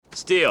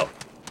Steele,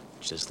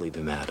 just leave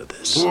him out of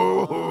this.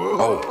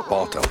 Oh,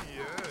 Balto.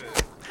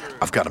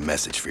 I've got a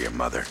message for your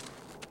mother.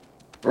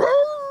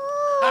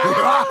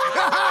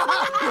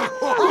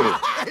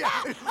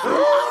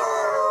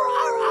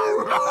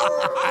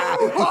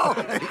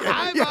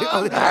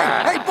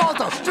 Hey,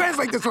 Balto,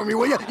 translate this for me,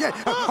 will you? Yeah.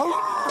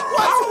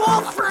 What's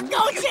Wolford?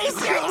 Go chase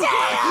your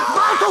tail!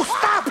 Balto,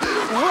 stop!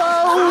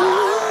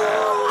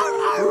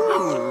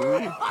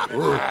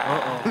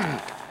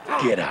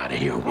 Get out of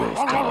here, Wolf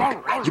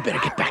Dog. You better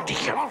get back to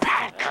your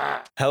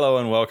pack. Hello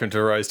and welcome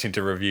to Rose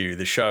Tinted Review,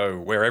 the show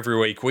where every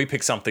week we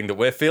pick something that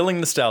we're feeling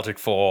nostalgic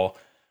for.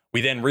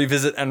 We then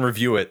revisit and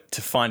review it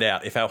to find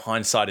out if our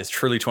hindsight is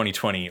truly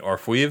 2020 or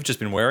if we have just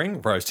been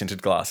wearing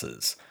rose-tinted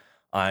glasses.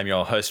 I'm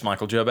your host,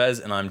 Michael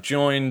Gerbez, and I'm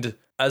joined,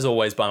 as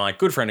always, by my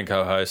good friend and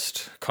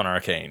co-host, Connor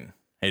Akeen.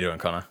 How you doing,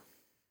 Connor?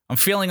 I'm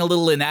feeling a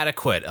little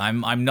inadequate.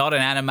 I'm not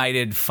an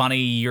animated, funny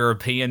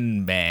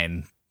European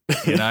man,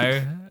 you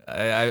know?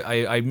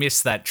 I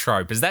miss that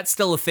trope. Is that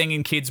still a thing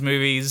in kids'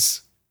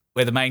 movies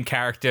where the main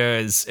character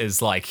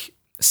is like,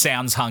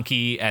 sounds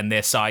hunky and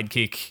their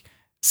sidekick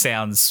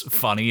sounds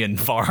funny and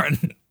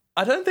foreign?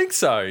 I don't think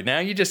so. Now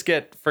you just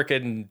get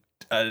frickin'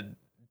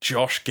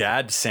 Josh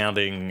Gad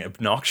sounding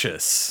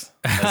obnoxious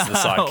as the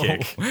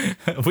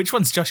sidekick. Which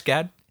one's Josh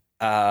Gad?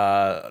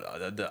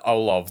 The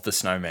Olaf the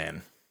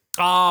Snowman.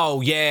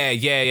 Oh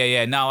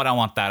yeah. No, I don't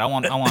want that. I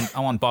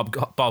want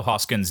Bob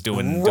Hoskins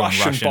doing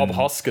Russian Russian Bob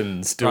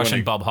Hoskins doing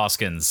Russian Bob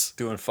Hoskins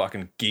doing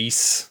fucking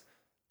geese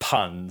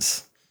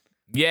puns.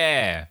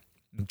 Yeah,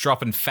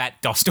 dropping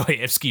fat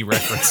Dostoevsky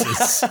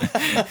references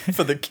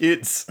For the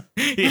kids.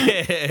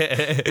 Yeah.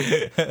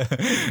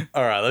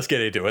 All right, let's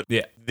get into it.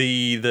 Yeah.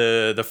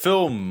 The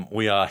film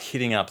we are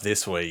hitting up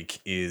this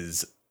week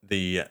is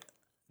the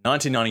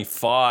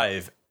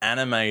 1995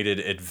 animated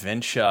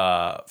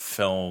adventure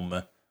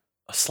film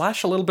 / a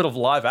little bit of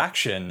live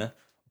action,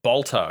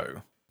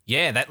 Balto.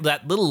 Yeah,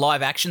 that little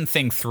live action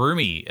thing threw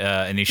me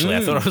initially.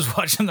 I thought I was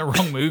watching the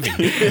wrong movie.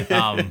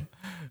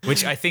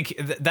 Which I think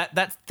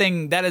that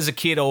thing, that as a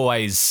kid I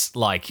always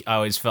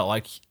felt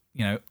like,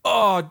 you know,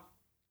 oh,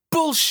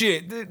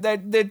 bullshit.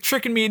 They're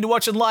tricking me into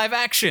watching live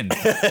action.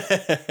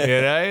 You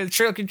know,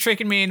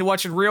 tricking me into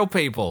watching real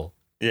people.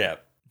 Yeah.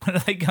 When are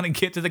they going to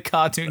get to the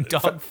cartoon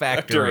dog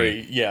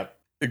factory? Yeah,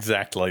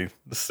 exactly.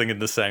 Singing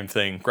the same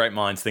thing. Great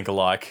minds think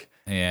alike.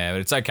 Yeah, but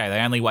it's okay. They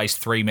only waste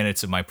 3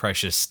 minutes of my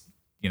precious,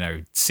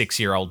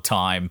 6-year-old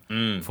time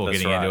before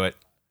getting into it.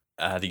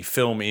 The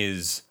film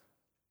is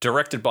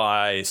directed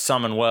by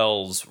Simon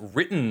Wells,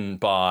 written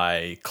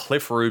by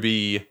Cliff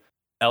Ruby,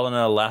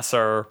 Eleanor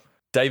Lasser,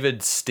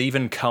 David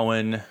Stephen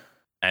Cohen,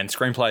 and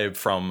screenplay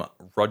from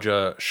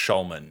Roger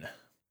Shulman.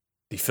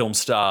 The film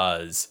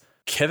stars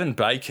Kevin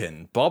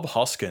Bacon, Bob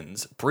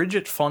Hoskins,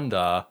 Bridget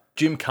Fonda,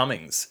 Jim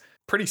Cummings.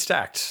 Pretty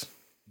stacked.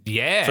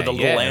 Yeah, for the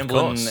Little of Amblin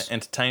course.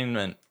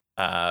 Entertainment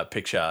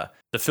picture.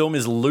 The film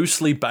is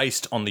loosely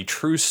based on the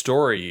true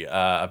story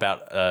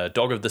about a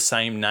dog of the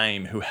same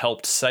name who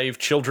helped save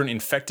children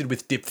infected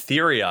with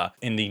diphtheria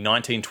in the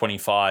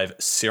 1925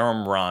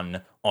 serum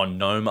run on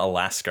Nome,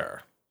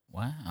 Alaska.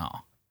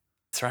 Wow.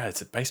 That's right.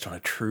 It's based on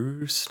a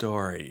true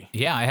story.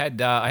 Yeah, I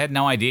had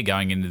no idea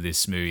going into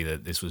this movie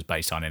that this was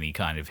based on any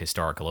kind of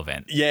historical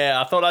event.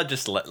 Yeah, I thought I'd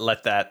just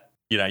let that,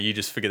 you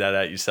just figure that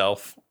out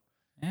yourself.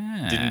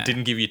 Yeah.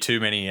 Didn't give you too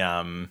many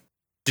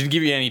didn't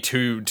give you any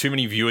too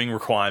many viewing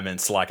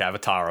requirements like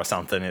Avatar or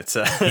something. It's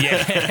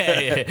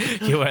yeah.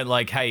 You weren't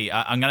like, hey,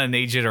 I'm going to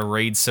need you to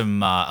read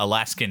some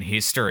Alaskan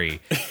history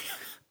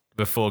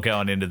before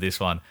going into this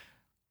one.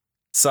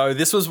 So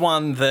this was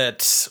one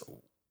that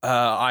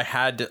I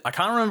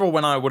can't remember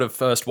when I would have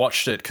first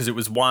watched it because it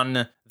was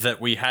one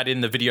that we had in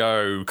the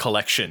video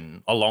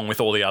collection along with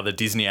all the other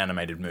Disney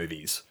animated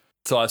movies.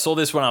 So I saw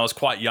this when I was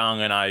quite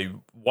young and I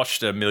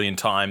watched it a million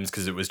times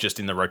because it was just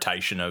in the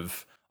rotation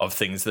of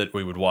things that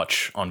we would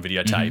watch on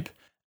videotape.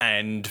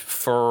 And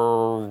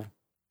for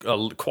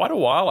quite a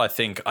while, I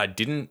think I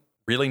didn't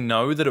really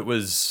know that it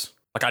was,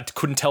 like, I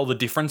couldn't tell the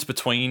difference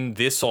between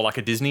this or like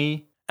a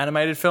Disney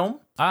animated film.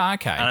 Ah,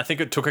 okay. And I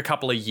think it took a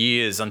couple of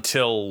years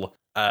until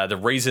the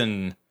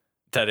reason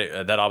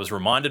that I was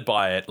reminded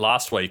by it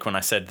last week when I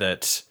said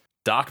that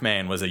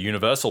Darkman was a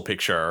Universal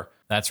picture.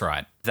 That's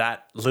right.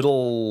 That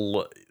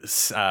little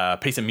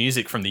piece of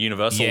music from the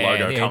Universal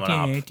logo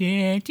coming up.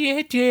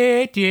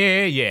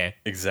 Yeah.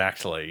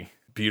 Exactly.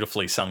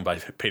 Beautifully sung by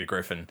Peter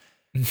Griffin.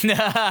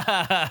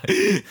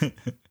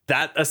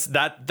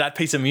 That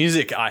piece of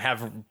music I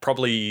have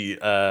probably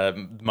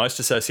most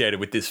associated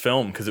with this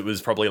film because it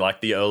was probably like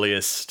the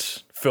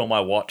earliest film I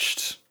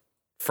watched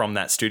from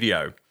that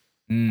studio.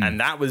 And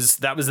that was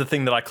the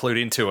thing that I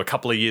clued into. A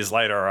couple of years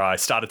later, I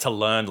started to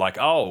learn like,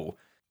 oh,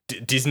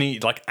 Disney,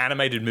 like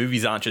animated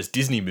movies aren't just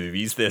Disney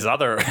movies. There's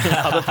other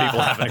people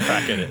having a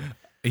crack at it.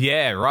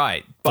 Yeah,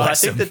 right. But I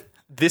think that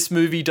this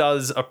movie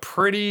does a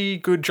pretty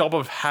good job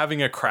of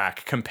having a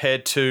crack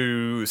compared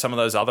to some of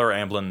those other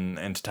Amblin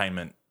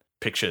Entertainment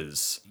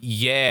pictures.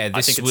 Yeah,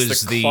 this I think was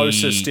it's the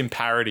closest in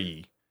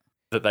parody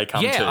that they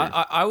come to.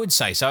 Yeah, I would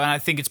say so, and I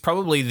think it's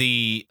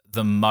probably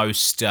the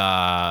most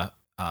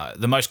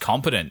the most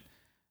competent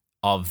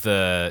of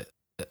the,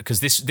 because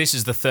this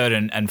is the third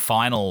and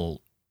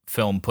final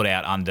film put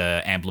out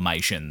under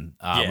Amblimation.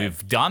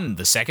 We've done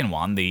the second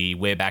one, the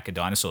We're Back a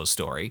Dinosaur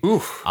story.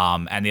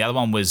 And the other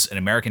one was An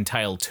American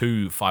Tale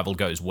 2, Fievel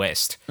Goes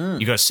West.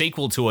 You got a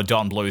sequel to a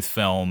Don Bluth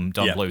film,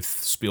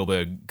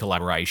 Bluth-Spielberg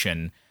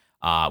collaboration,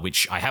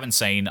 which I haven't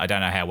seen. I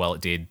don't know how well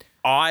it did.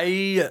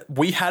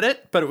 We had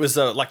it, but it was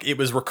it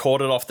was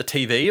recorded off the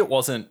TV. It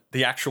wasn't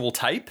the actual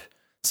tape.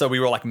 So we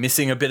were like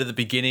missing a bit of the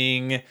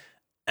beginning,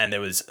 and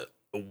there was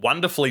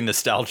wonderfully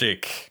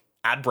nostalgic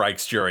ad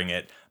breaks during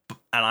it.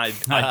 And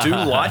I do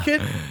like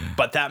it,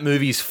 but that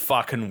movie's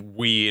fucking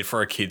weird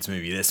for a kids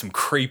movie. There's some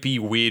creepy,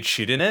 weird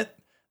shit in it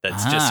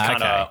that's just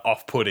kind of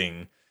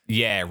off-putting.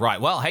 Yeah,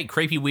 right. Well, hey,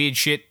 creepy, weird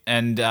shit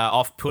and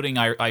off-putting,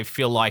 I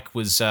feel like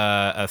was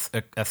a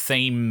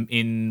theme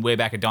in We're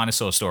Back a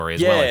Dinosaur story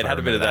as well. Yeah, it had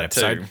a bit of that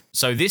episode. Too.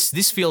 So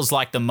this feels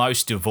like the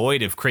most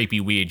devoid of creepy,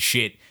 weird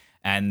shit.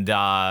 And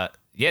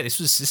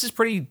this is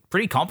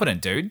pretty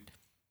competent, dude.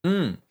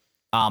 And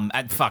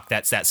fuck,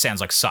 that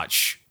sounds like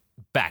such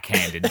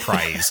backhanded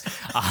praise.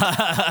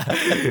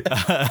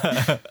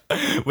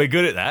 We're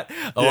good at that.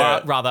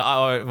 Or rather,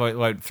 I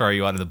won't throw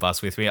you under the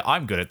bus with me.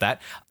 I'm good at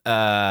that.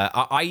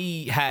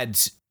 I had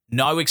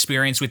no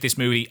experience with this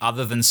movie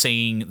other than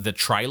seeing the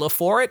trailer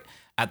for it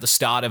at the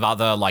start of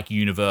other like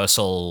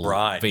Universal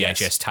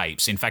VHS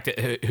tapes. In fact,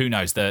 who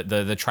knows?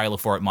 The trailer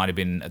for it might have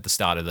been at the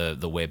start of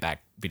the We're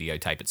Back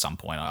videotape at some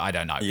point. I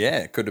don't know. Yeah,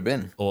 it could have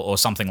been. Or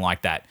something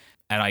like that.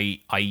 And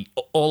I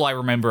all I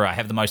remember, I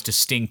have the most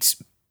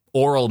distinct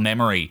oral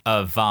memory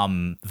of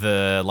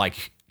the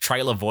like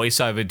trailer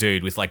voiceover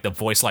dude with like the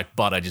voice like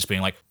butter just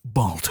being like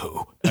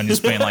Balto and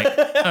just being like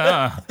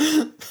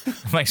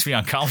it makes me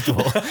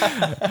uncomfortable.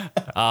 And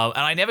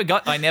I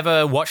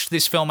never watched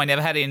this film. I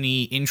never had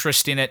any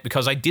interest in it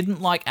because I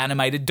didn't like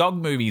animated dog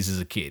movies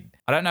as a kid.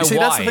 I don't know why.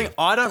 That's the thing.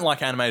 I don't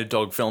like animated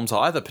dog films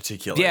either,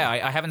 particularly. Yeah,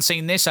 I haven't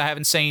seen this. I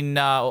haven't seen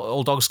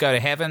All Dogs Go to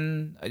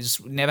Heaven. I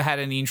just never had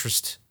any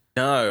interest.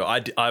 No,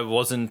 I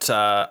wasn't.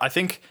 I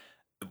think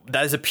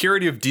there's a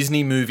period of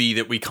Disney movie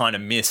that we kind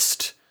of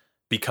missed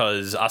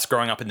because us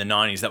growing up in the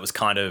 90s, that was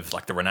kind of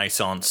like the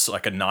Renaissance,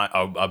 like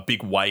a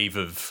big wave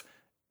of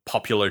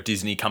popular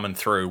Disney coming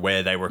through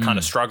where they were kind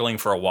of struggling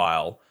for a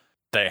while.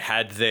 They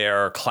had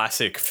their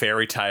classic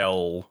fairy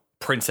tale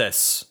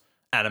princess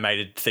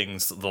animated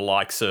things, the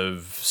likes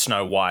of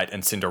Snow White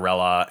and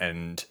Cinderella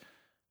and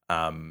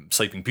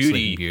Sleeping Beauty.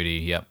 Sleeping Beauty,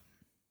 yep.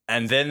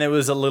 And then there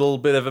was a little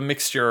bit of a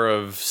mixture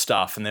of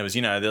stuff, and there was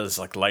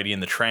like Lady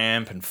and the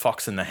Tramp and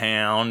Fox and the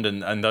Hound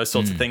and those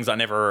sorts of things. I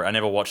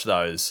never watched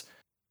those.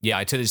 Yeah,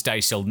 I to this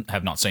day still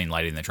have not seen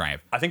Lady and the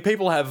Tramp. I think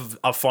people have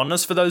a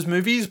fondness for those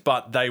movies,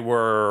 but they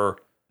were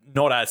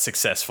not as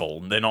successful.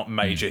 They're not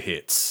major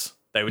hits.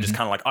 They were just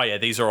kind of like, oh yeah,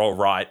 these are all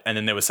right. And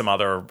then there were some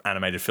other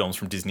animated films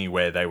from Disney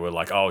where they were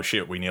like, oh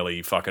shit, we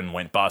nearly fucking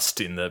went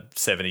bust in the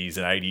 70s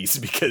and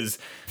 80s because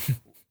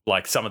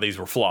like some of these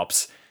were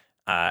flops.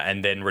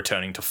 And then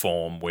returning to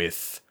form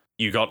with,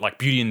 you got like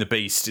Beauty and the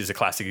Beast is a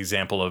classic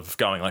example of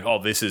going like,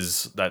 oh, this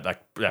is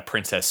that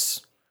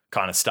princess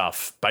kind of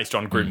stuff based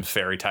on Grimm's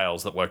fairy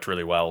tales that worked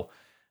really well.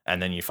 And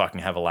then you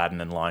fucking have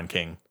Aladdin and Lion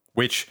King,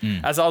 which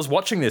as I was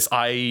watching this,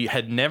 I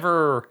had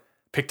never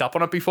picked up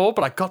on it before,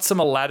 but I got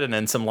some Aladdin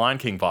and some Lion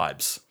King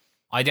vibes.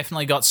 I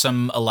definitely got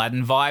some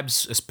Aladdin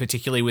vibes,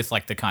 particularly with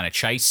like the kind of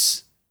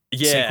chase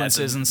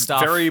sequences and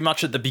stuff. Very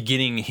much at the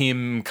beginning,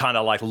 him kind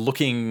of like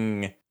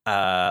looking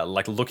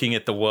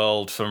at the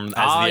world from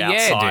as the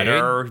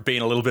outsider,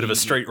 being a little bit of a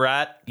street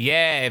rat.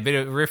 Yeah, a bit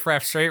of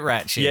riffraff street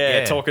rat shit.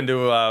 Yeah, talking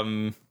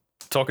to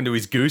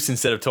his goose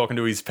instead of talking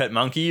to his pet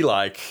monkey.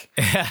 Like,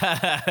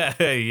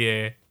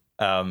 yeah.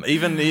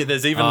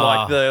 There's even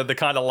like the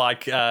kind of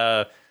like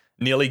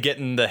nearly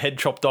getting the head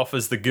chopped off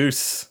as the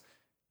goose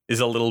is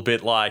a little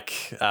bit like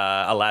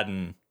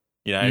Aladdin.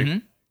 You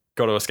know,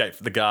 got to escape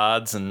from the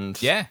guards and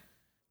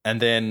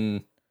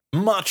then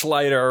much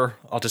later,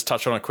 I'll just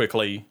touch on it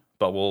quickly.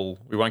 But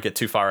we won't get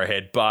too far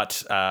ahead.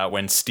 But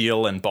when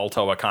Steel and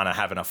Balto are kind of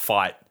having a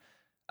fight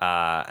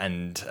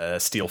and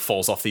Steel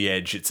falls off the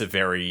edge, it's a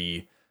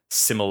very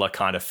similar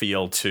kind of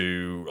feel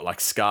to like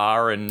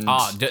Scar and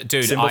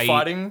Simba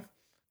fighting.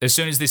 As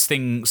soon as this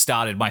thing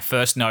started, my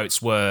first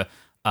notes were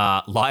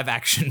live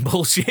action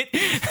bullshit.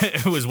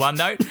 It was one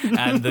note.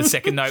 And the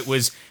second note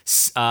was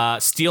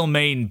Steel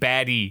mean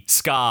baddie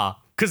Scar.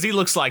 Because he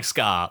looks like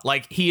Scar.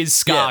 Like he is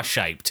Scar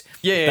shaped.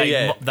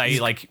 Yeah. They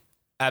like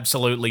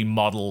absolutely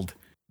modeled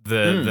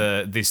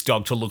this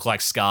dog to look like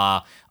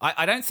Scar.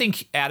 I don't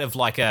think out of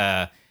like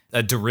a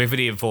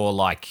derivative or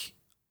like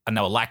a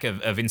lack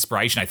of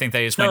inspiration. I think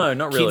they just went, no,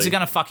 not really. Kids are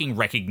going to fucking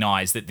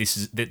recognize that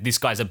this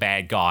guy's a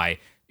bad guy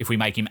if we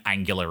make him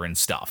angular and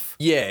stuff.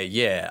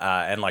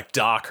 Yeah, and like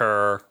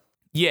darker.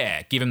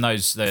 Yeah, give him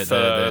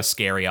the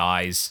scary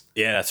eyes.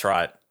 Yeah, that's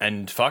right.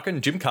 And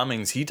fucking Jim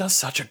Cummings, he does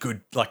such a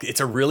good, like, it's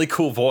a really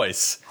cool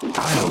voice.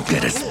 I'll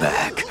get us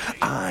back.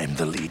 I'm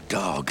the lead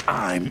dog.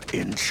 I'm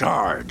in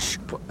charge.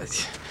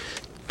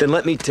 Then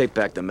let me take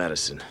back the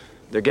medicine.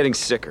 They're getting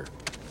sicker.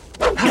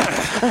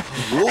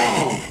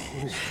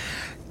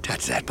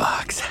 Touch that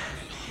box,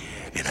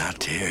 and I'll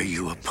tear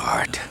you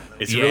apart.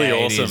 It's Yeah, really it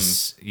awesome.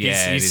 is.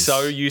 Yeah, it he's is.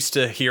 so used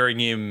to hearing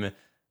him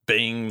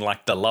being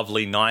like the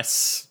lovely,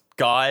 nice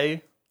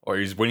guy, or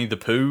he's Winnie the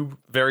Pooh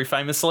very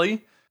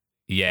famously.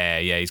 Yeah,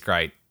 he's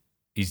great.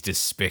 He's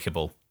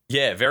despicable.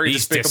 Yeah, very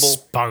He's despicable.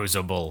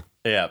 disposable.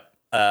 Yeah.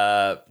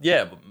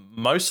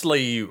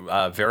 Mostly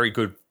very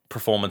good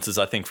performances,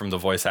 I think, from the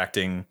voice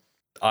acting.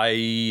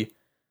 I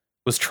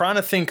was trying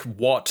to think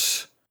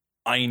what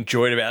I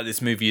enjoyed about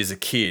this movie as a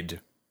kid.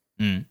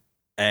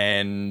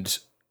 And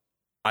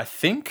I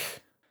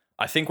think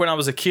when I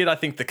was a kid, I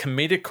think the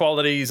comedic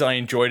qualities I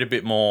enjoyed a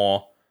bit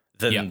more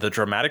than the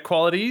dramatic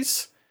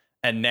qualities.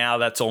 And now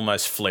that's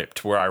almost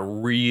flipped, where I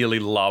really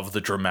love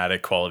the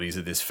dramatic qualities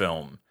of this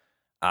film.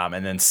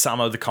 And then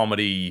some of the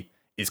comedy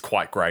is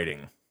quite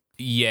grating.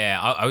 Yeah,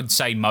 I would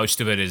say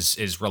most of it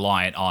is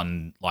reliant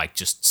on like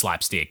just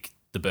slapstick,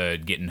 the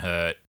bird getting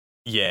hurt.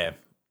 Yeah.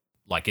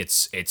 Like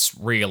it's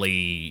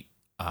really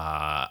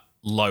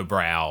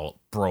lowbrow,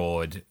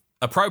 broad,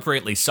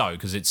 appropriately so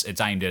because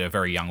it's aimed at a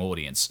very young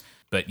audience.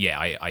 But yeah,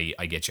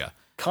 I get you.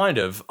 Kind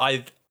of.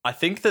 I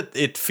think that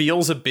it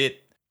feels a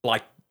bit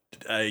like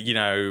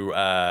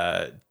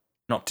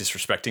not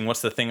disrespecting.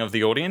 What's the thing of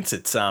the audience?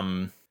 It's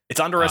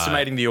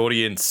underestimating the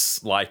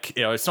audience. Like,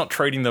 it's not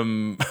treating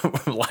them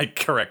like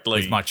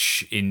correctly With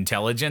much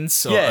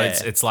intelligence. Or Yeah.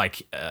 it's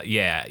like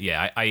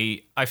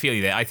I feel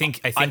you there. I think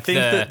I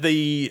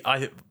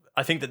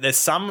think that there's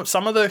some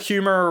of the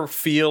humor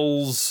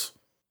feels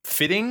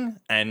fitting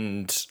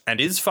and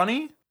is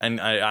funny,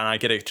 and I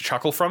get a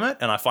chuckle from it,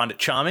 and I find it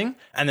charming.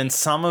 And then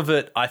some of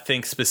it, I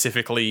think,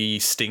 specifically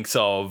stinks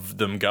of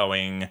them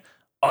going,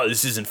 "Oh,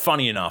 this isn't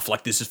funny enough.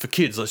 Like, this is for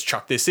kids. Let's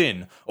chuck this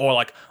in." Or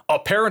like, "Oh,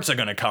 parents are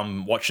going to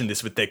come watching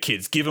this with their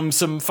kids. Give them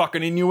some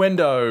fucking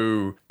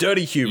innuendo,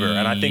 dirty humor."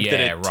 And I think that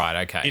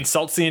it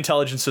insults the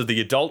intelligence of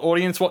the adult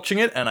audience watching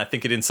it, and I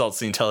think it insults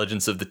the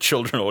intelligence of the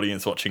children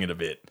audience watching it a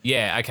bit.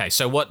 Yeah, okay.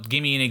 So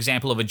give me an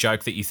example of a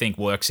joke that you think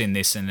works in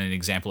this and an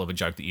example of a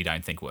joke that you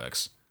don't think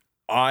works.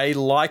 I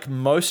like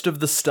most of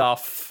the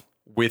stuff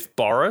with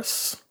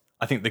Boris.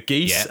 I think the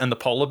geese and the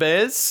polar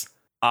bears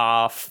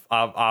are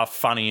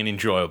funny and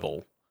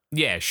enjoyable.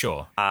 Yeah,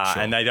 sure.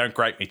 And they don't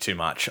grate me too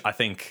much. I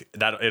think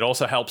that it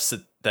also helps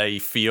that they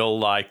feel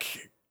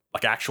like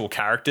actual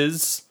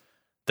characters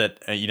that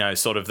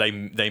sort of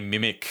they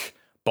mimic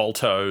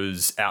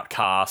Balto's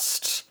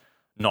outcast,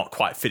 not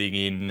quite fitting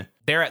in.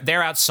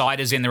 They're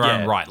outsiders in their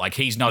own right. Like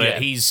he's not Yeah.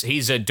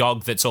 he's a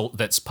dog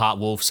that's part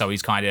wolf, so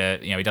he's kind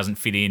of he doesn't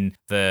fit in.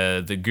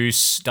 The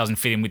goose doesn't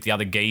fit in with the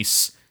other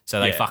geese, so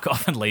they fuck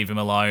off and leave him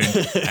alone.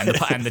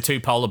 and the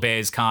two polar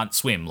bears can't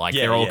swim. Like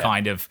they're all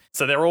kind of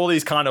So they're all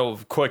these kind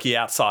of quirky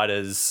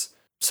outsiders.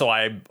 So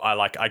I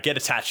get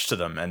attached to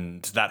them,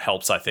 and that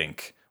helps, I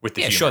think, with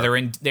the humor. sure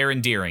they're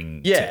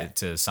endearing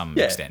to some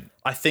extent.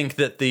 I think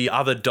that the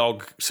other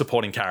dog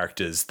supporting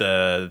characters,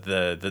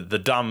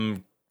 the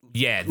dumb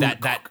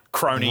that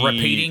crony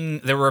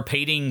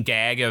repeating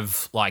gag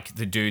of like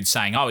the dude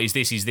saying, "Oh, is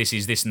this,"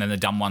 and then the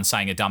dumb one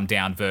saying a dumbed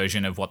down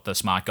version of what the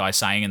smart guy's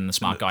saying, and the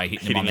smart guy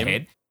hitting him on the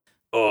head.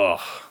 Ugh.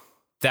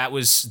 That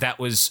was.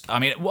 I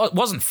mean, it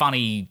wasn't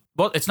funny.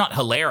 Well, it's not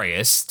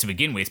hilarious to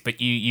begin with, but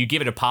you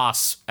give it a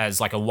pass as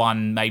like a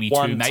one, maybe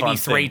two, maybe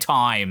three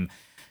time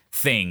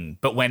thing.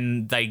 But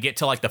when they get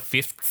to like the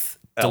fifth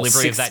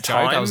delivery of that joke,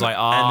 I was like,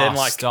 "Oh, and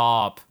then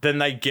stop!" Then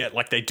they get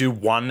they do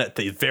one at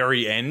the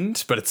very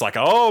end, but it's like,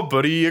 "Oh,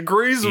 but he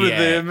agrees with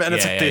him," and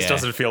it's like this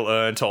doesn't feel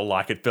earned or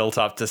like it built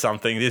up to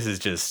something. This is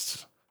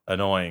just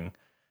annoying.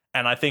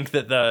 And I think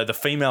that the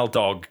female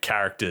dog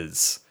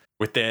characters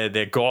with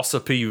their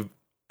gossipy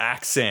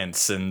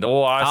accents and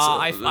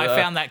I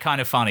found that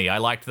kind of funny. I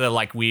liked the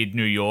weird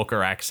New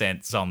Yorker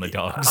accents on the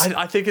dogs.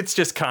 I think it's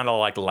just kind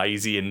of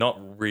lazy and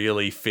not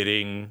really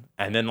fitting.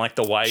 And then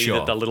the way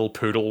that the little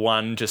poodle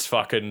one just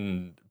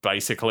fucking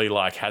basically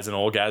has an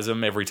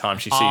orgasm every time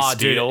she sees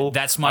Steel. Dude,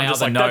 that's my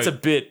other note. That's a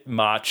bit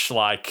much.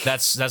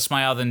 That's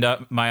my other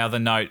note. My other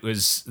note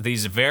was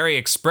these very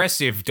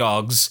expressive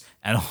dogs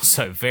and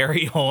also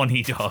very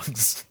horny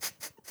dogs.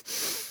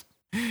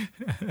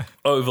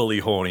 Overly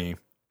horny.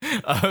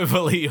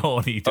 Overly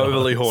horny dogs.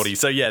 Overly horny.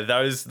 So yeah,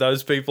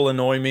 those people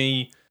annoy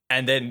me.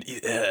 And then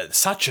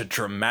such a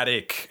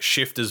dramatic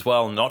shift as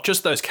well. Not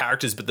just those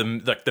characters, but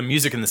the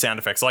music and the sound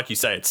effects. Like you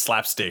say, it's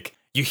slapstick.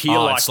 You hear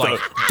and then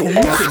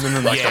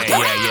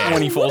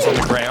when he falls on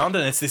the ground,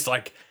 and it's this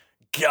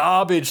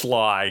garbage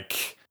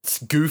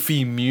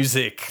goofy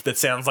music that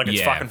sounds like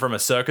it's fucking from a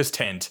circus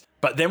tent.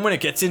 But then when it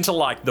gets into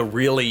the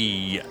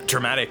really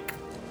dramatic,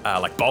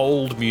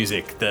 bold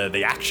music,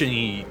 the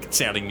action-y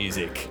sounding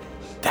music,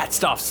 that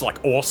stuff's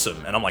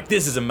awesome. And I'm like,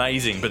 this is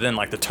amazing. But then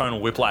the tonal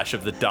whiplash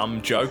of the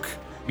dumb joke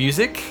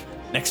music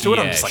next to it,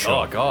 I'm just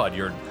oh god,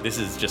 this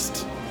is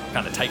just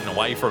kind of taken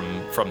away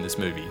from this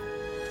movie.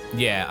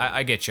 Yeah,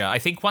 I get you. I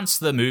think once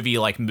the movie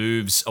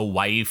moves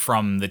away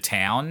from the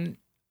town,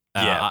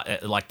 the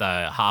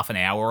half an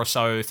hour or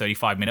so,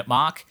 35-minute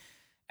mark,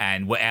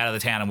 and we're out of the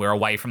town and we're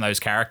away from those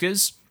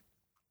characters.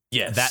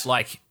 Yes,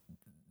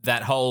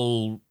 that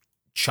whole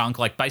chunk,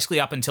 like basically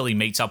up until he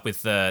meets up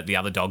with the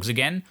other dogs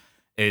again,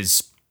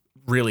 is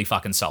really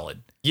fucking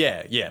solid.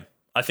 Yeah.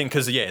 I think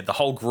because, the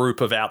whole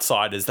group of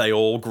outsiders, they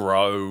all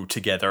grow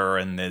together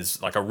and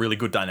there's like a really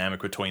good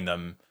dynamic between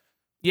them.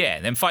 Yeah,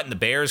 them fighting the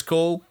bear is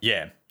cool.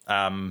 Yeah.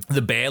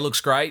 The bear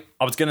looks great.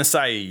 I was going to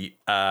say,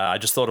 I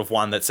just thought of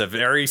one that's a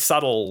very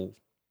subtle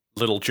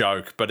little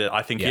joke, but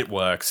I think it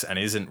works and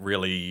isn't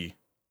really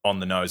on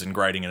the nose and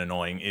grating and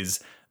annoying, is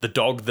the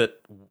dog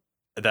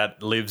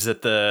that lives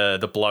at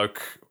the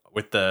bloke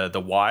with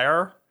the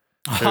wire.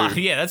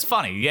 Yeah, that's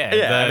funny. Yeah,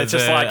 and it's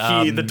just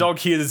the dog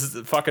hears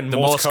fucking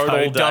Morse code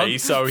all day,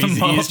 so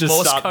his ears just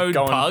Morse start code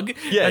going. pug.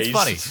 Yeah, that's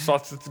funny.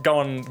 Starts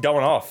going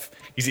off.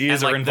 His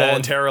ears And, are like,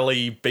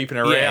 involuntarily beeping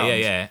around.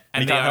 Yeah.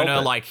 And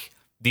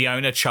the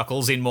owner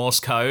chuckles in Morse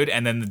code,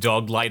 and then the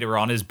dog later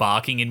on is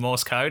barking in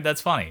Morse code.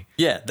 That's funny.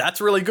 Yeah, that's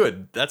really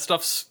good. That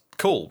stuff's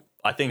cool.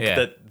 I think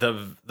that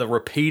the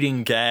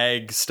repeating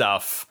gag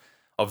stuff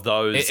of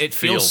those it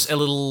feels a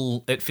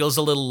little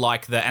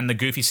like the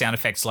goofy sound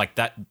effects like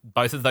that.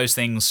 Both of those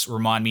things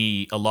remind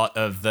me a lot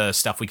of the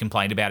stuff we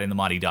complained about in the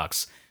Mighty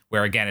Ducks,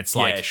 where again it's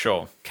like, yeah,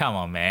 sure, come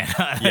on, man,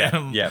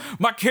 yeah,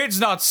 my kid's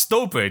not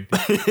stupid.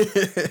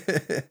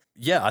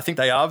 Yeah, I think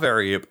they are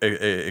very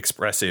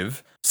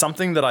expressive.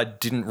 Something that I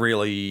didn't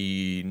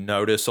really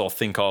notice or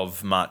think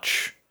of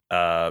much,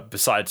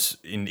 besides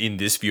in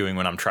this viewing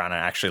when I'm trying to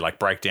actually like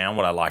break down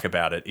what I like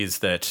about it, is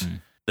that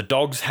the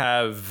dogs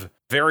have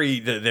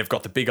they've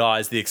got the big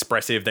eyes, the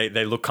expressive,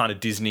 they look kind of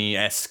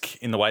Disney-esque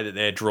in the way that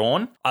they're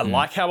drawn. I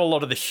like how a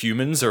lot of the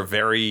humans are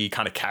very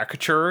kind of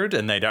caricatured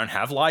and they don't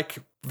have like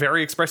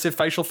very expressive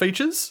facial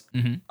features.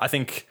 I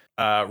think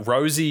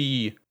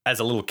Rosie as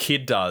a little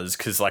kid does,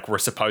 because like we're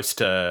supposed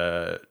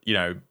to,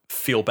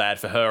 feel bad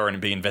for her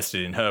and be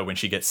invested in her when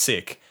she gets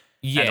sick.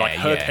 Yeah, and like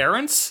her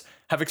parents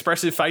have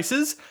expressive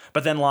faces,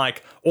 but then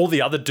like all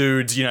the other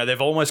dudes,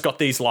 they've almost got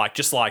these like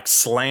just like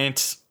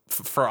slant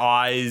for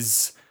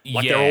eyes,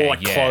 like they're all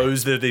like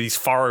closed. They're these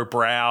furrow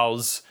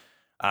brows.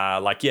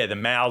 The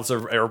mouths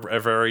are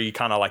very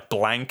kind of like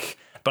blank,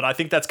 but I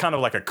think that's kind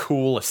of like a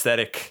cool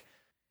aesthetic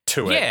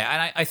to it. Yeah,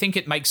 and I think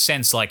it makes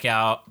sense. Like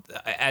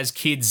as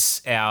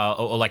kids,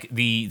 or like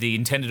the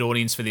intended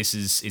audience for this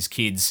is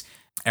kids.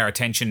 Our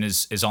attention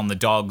is on the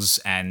dogs,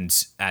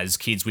 and as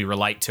kids, we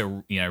relate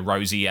to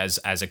Rosie as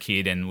a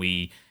kid, and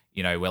we're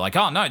like,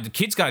 oh no, the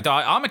kid's gonna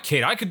die. I'm a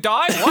kid, I could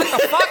die. What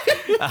the fuck?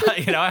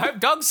 I hope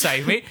dogs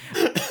save me.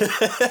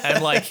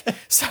 And like,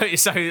 so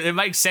it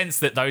makes sense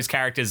that those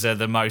characters are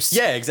the most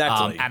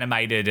exactly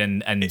animated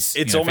and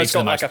it's almost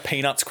got like a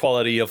Peanuts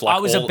quality of like I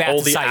was about all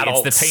to the say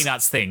adults. it's the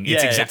Peanuts thing.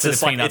 It's exactly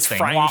the Peanuts thing.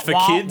 It's framed for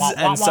kids,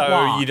 and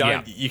so you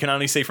don't. Yeah. You can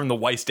only see from the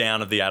waist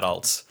down of the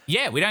adults.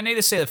 Yeah, we don't need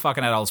to see the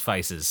fucking adults'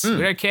 faces. We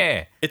don't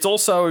care. It's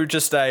also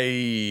just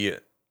an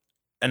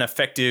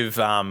effective,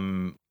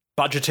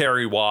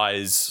 budgetary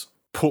wise,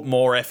 put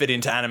more effort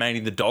into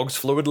animating the dogs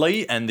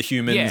fluidly, and the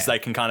humans they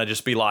can kind of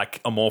just be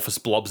like amorphous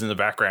blobs in the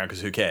background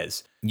because who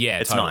cares? Yeah,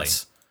 it's totally.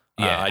 nice.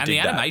 Yeah, I and dig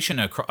the that. animation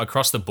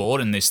across the board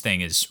in this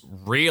thing is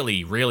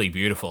really, really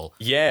beautiful.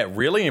 Yeah,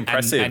 really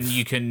impressive. And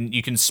you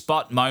can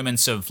spot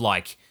moments of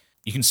like.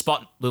 You can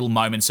spot little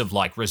moments of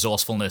like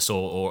resourcefulness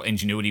or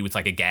ingenuity with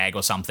like a gag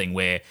or something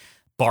where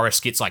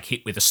Boris gets like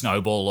hit with a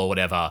snowball or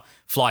whatever,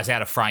 flies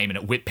out of frame, and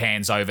it whip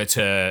pans over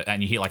to,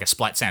 and you hear like a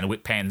splat sound. It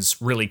whip pans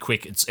really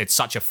quick. It's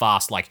such a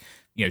fast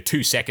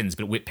 2 seconds,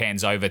 but it whip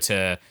pans over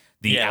to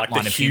the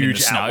outline of him in the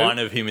snow. Outline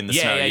of him in the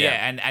snow.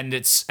 Yeah. And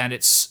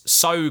it's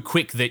so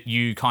quick that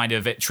you kind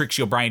of it tricks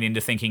your brain into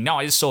thinking, no,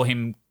 I just saw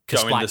him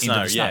splat into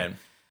the snow.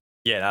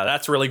 Yeah, no,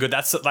 that's really good.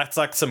 That's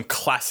like some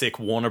classic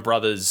Warner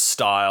Brothers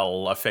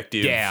style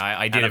effective. Yeah,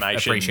 I did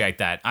appreciate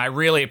that. I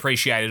really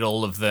appreciated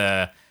all of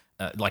the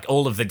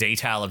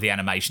detail of the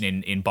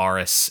animation in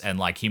Boris, and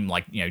like him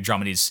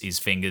drumming his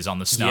fingers on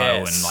the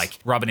snow and like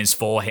rubbing his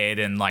forehead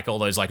and like all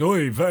those like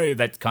oy vey,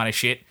 that kind of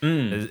shit.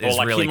 Is or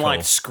like really him cool.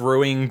 like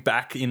screwing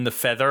back in the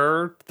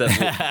feather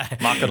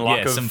that Mark and Luck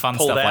have some fun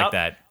pulled stuff out, like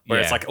that. Where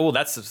it's like, oh,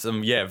 that's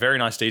some very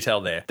nice detail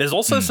there. There's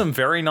also some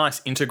very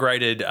nice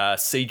integrated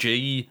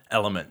CG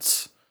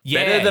elements.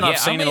 Better than I've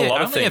seen in a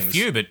lot of things. Only a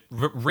few, but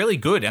really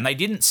good, and they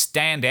didn't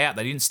stand out.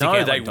 They didn't stick out.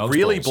 No, they like dog's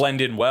really balls, blend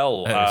in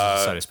well,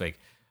 so to speak.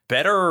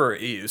 Better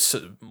is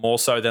more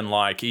so than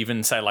like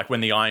even say like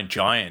when the Iron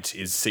Giant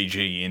is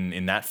CG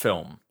in that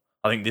film.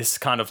 I think this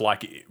kind of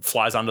like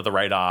flies under the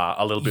radar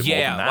a little bit more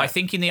than that. I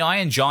think in the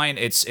Iron Giant,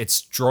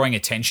 it's drawing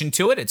attention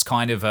to it. It's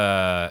kind of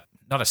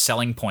not a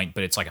selling point,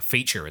 but it's like a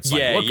feature. It's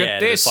like, look at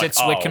this. Like,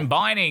 we're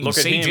combining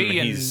CG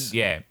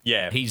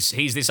and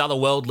he's this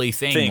otherworldly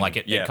thing. Like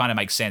it kind of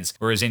makes sense.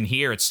 Whereas in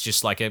here, it's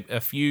just like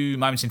a few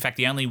moments. In fact,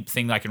 the only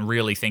thing that I can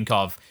really think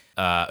of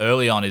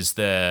early on is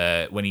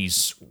when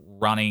he's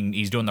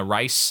doing the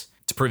race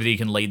to prove that he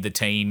can lead the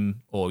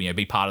team or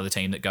be part of the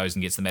team that goes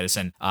and gets the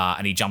medicine,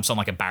 and he jumps on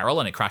like a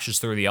barrel and it crashes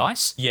through the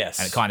ice. Yes,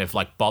 and it kind of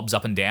like bobs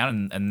up and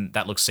down, and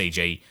that looks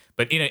CG,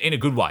 but in a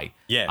good way.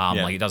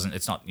 Like it doesn't.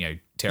 It's not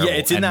terrible. Yeah,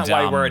 it's in that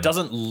way where it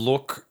doesn't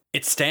look.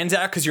 It stands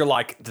out because you're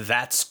like,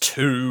 that's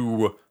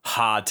too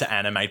hard to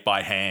animate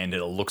by hand.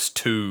 It looks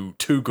too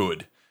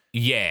good.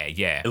 Yeah,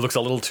 yeah. It looks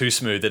a little too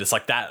smooth. That it's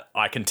like that.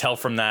 I can tell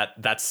from that.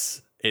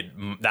 That's it.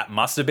 That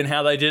must have been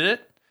how they did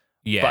it.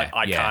 Yeah, but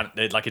I can't.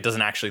 It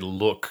doesn't actually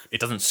look. It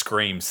doesn't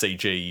scream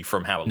CG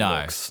from how it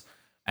looks.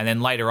 And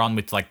then later on,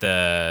 with like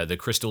the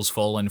crystals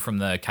falling from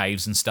the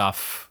caves and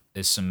stuff,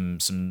 there's some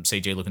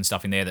CG looking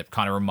stuff in there that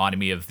kind of reminded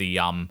me of the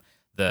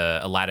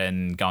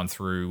Aladdin going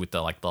through with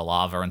the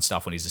lava and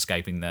stuff when he's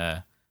escaping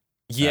the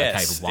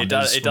Cave of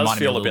Wonders. It does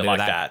feel a bit like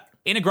that.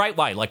 In a great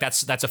way. Like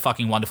that's a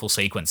fucking wonderful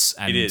sequence.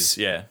 And it is,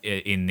 yeah.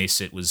 In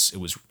this, it was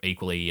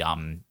equally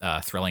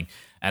thrilling.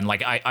 And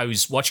like I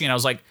was watching it, I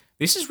was like,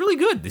 this is really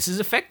good. This is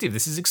effective.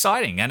 This is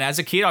exciting. And as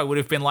a kid, I would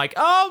have been like,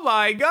 oh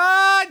my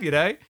God, you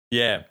know?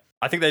 Yeah.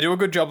 I think they do a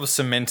good job of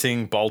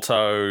cementing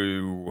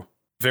Balto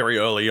very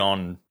early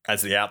on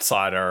as the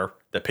outsider,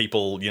 that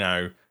people, you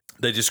know,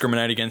 they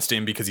discriminate against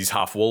him because he's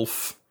half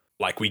wolf.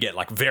 Like, we get,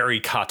 like, very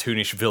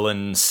cartoonish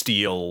villain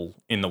Steel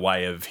in the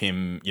way of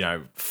him, you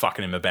know,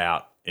 fucking him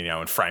about, you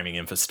know, and framing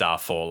him for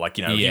stuff. Or, like,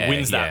 you know, he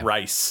wins that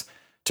race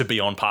to be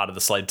on part of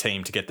the sled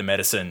team to get the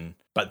medicine.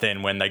 But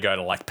then when they go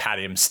to, like, pat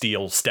him,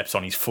 Steel steps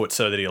on his foot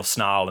so that he'll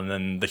snarl. And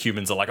then the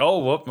humans are like, oh,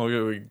 whoop,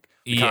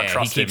 we can't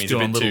trust him. He keeps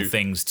doing little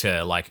things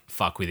to, like,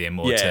 fuck with him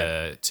or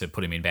to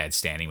put him in bad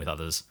standing with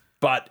others.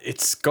 But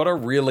it's got a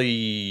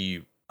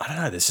really, I don't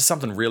know, there's just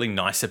something really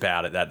nice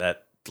about it,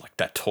 that like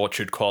that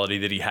tortured quality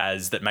that he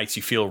has that makes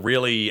you feel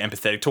really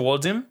empathetic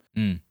towards him.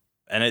 And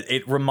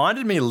it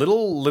reminded me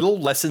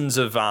little lessons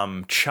of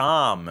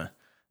charm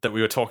that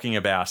we were talking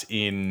about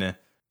in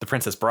The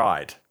Princess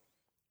Bride.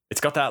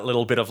 It's got that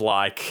little bit of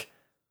like,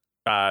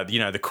 you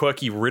know, the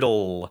quirky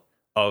riddle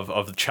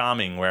of the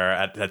charming, where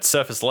at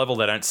surface level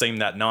they don't seem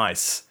that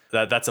nice.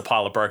 That's a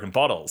pile of broken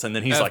bottles. And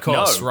then he's like,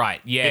 no. Right.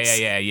 Yeah.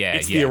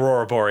 It's the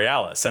Aurora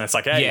Borealis. And it's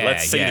like, hey,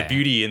 let's see the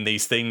beauty in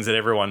these things that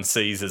everyone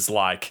sees as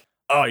like,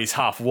 oh, he's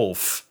half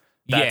wolf.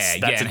 That's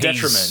a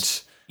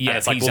detriment. Yeah,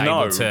 it's like, he's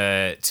well, able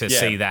to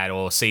see that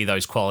or see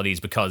those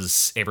qualities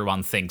because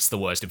everyone thinks the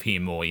worst of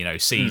him, or, you know,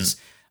 sees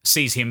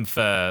him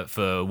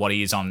for what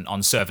he is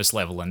on surface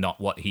level and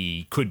not what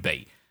he could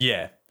be.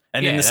 Yeah.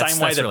 And in the same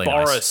way that really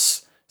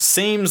Boris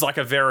seems like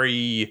a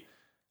very...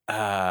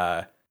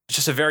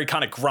 just a very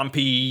kind of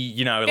grumpy,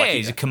 you know, like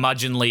he's a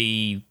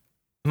curmudgeonly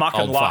muck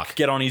and luck, fuck.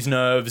 get on his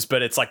nerves,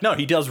 but it's like, no,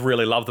 he does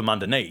really love them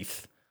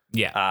underneath.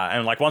 Yeah.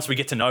 And like once we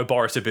get to know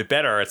Boris a bit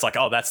better, it's like,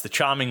 oh, that's the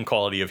charming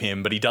quality of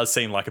him, but he does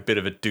seem like a bit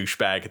of a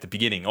douchebag at the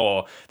beginning.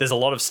 Or there's a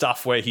lot of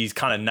stuff where he's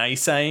kind of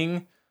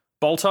naysaying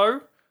Balto,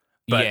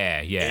 but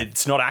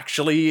it's not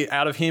actually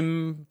out of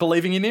him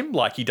believing in him.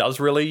 Like, he does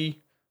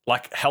really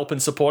like help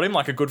and support him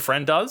like a good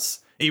friend does,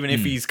 even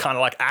if he's kind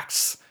of like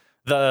acts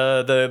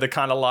the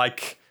kind of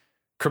like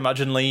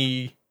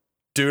curmudgeonly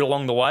dude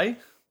along the way.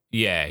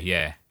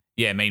 Yeah.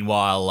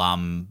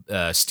 Meanwhile,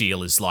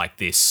 Steel is like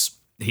this.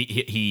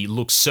 He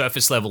looks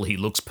surface level. He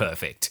looks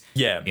perfect.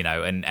 Yeah, you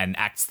know, and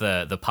acts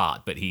the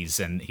part. But he's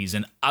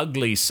an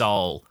ugly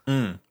soul.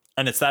 And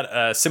it's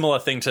that similar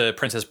thing to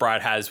Princess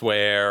Bride has,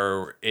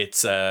 where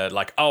it's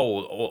like,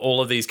 oh,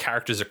 all of these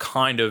characters are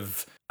kind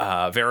of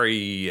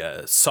very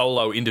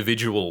solo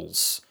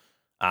individuals,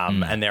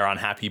 and they're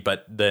unhappy.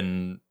 But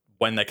then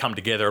when they come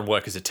together and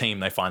work as a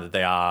team, they find that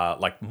they are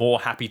like more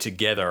happy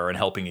together and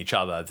helping each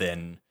other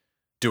than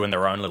doing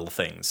their own little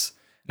things.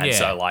 And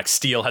so like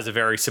Steel has a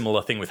very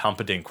similar thing with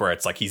Humperdinck, where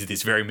it's like he's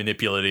this very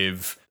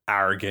manipulative,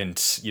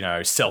 arrogant, you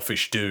know,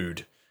 selfish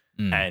dude.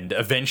 And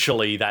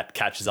eventually that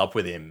catches up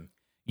with him.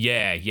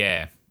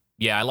 Yeah,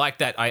 I like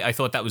that. I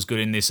thought that was good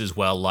in this as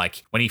well.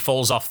 Like, when he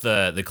falls off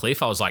the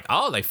cliff, I was like,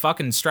 oh, they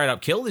fucking straight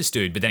up kill this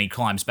dude. But then he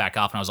climbs back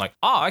up and I was like,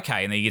 oh,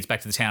 okay. And then he gets back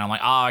to the town. I'm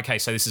like, oh, okay,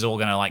 so this is all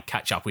going to like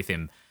catch up with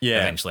him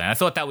eventually. And I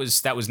thought that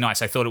was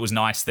nice. I thought it was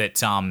nice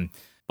that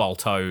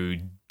Balto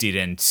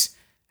didn't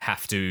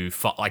have to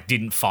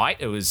didn't fight.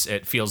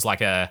 It feels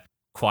like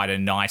quite a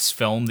nice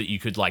film that you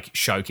could like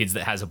show kids,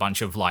 that has a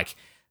bunch of like,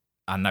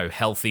 I don't know,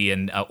 healthy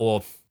and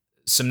or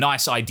some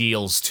nice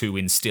ideals to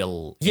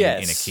instill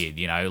in a kid,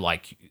 you know,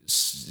 like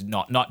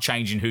not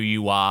changing who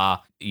you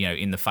are, you know,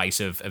 in the face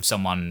of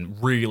someone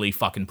really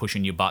fucking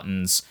pushing your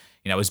buttons,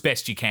 you know, as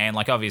best you can.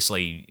 Like,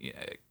 obviously,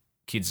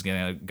 kids are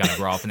going to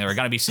grow up and there are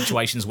going to be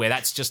situations where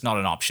that's just not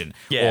an option.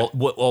 Yeah.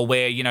 Or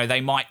where, you know,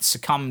 they might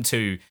succumb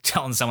to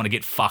telling someone to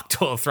get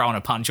fucked or throwing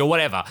a punch or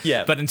whatever.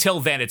 Yeah. But until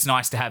then, it's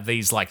nice to have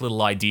these like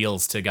little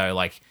ideals to go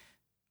like,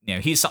 you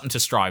know, here's something to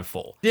strive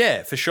for.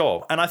 Yeah, for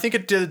sure. And I think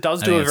it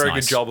does do a very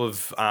good job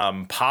of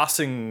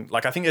passing,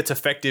 like, I think it's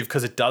effective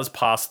because it does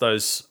pass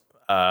those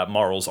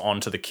morals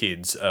on to the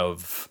kids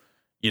of,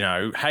 you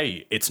know,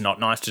 hey, it's not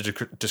nice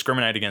to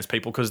discriminate against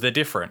people because they're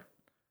different.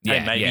 Yeah,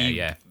 hey,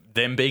 maybe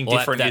them being well,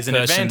 different that is an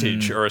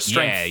advantage or a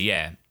strength.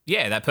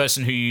 Yeah, that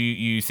person who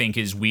you think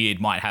is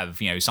weird might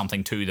have, you know,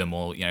 something to them,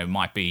 or, you know,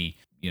 might be,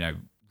 you know,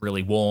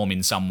 really warm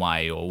in some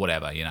way or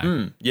whatever, you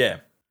know. Yeah.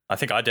 I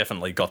think I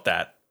definitely got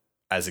that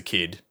as a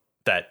kid,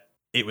 that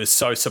it was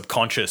so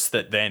subconscious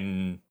that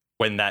then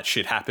when that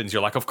shit happens,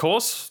 you're like, of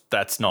course,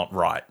 that's not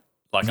right.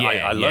 Like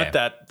Yeah, I learned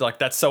that, like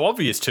that's so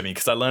obvious to me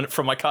because I learned it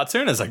from my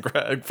cartoon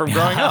from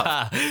growing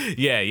up.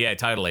 Yeah,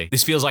 totally.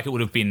 This feels like it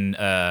would have been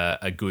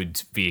a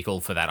good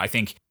vehicle for that. I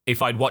think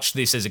if I'd watched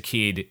this as a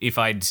kid, if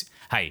I'd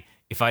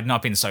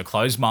not been so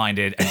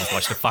closed-minded and just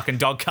watched a fucking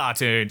dog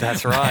cartoon,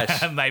 That's right.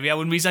 maybe I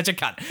wouldn't be such a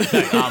cunt.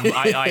 No,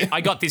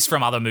 I got this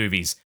from other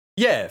movies,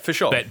 Yeah, for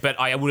sure. but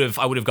I would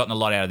have gotten a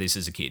lot out of this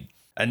as a kid.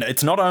 And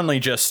it's not only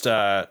just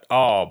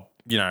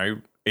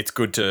it's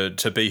good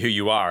to be who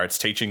you are. It's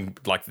teaching,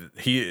 like,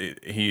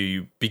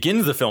 he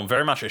begins the film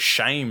very much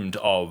ashamed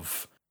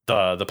of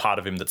the part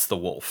of him that's the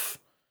wolf.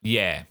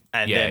 Yeah,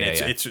 And then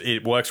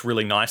it works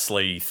really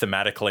nicely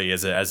thematically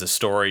as a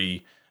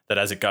story that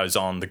as it goes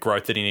on, the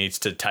growth that he needs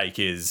to take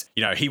is,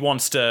 he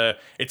wants to,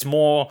 it's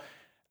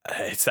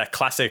that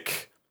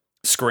classic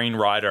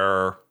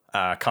screenwriter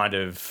kind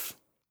of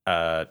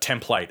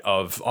template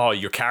of,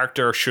 your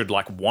character should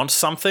like want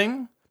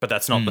something, but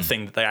that's not the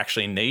thing that they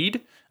actually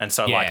need. And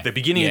so like the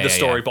beginning of the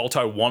story,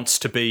 Balto wants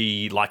to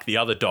be like the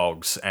other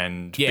dogs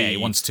and he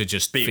wants to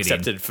just be fit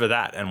accepted in. for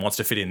that and wants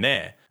to fit in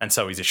there. And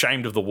so he's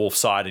ashamed of the wolf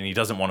side and he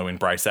doesn't want to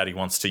embrace that. He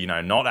wants to,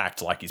 not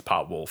act like he's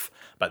part wolf.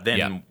 But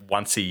then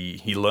once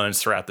he learns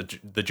throughout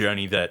the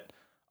journey that,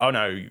 oh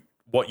no,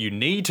 what you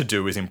need to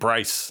do is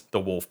embrace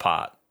the wolf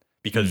part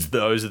because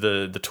those are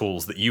the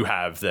tools that you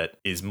have that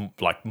is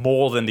like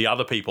more than the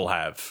other people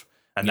have.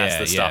 And that's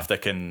the stuff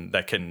that can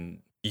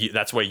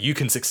that's where you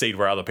can succeed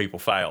where other people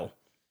fail.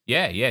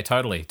 Yeah,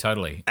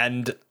 totally.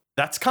 And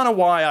that's kind of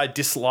why I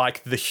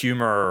dislike the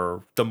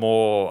humor the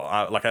more,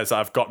 like as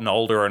I've gotten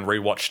older and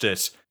rewatched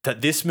it, that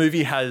this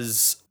movie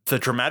has the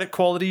dramatic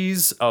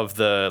qualities of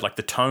the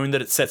tone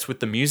that it sets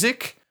with the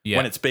music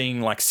when it's being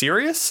like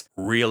serious.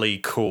 Really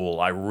cool.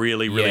 I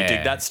really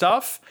dig that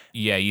stuff.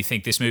 Yeah, you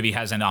think this movie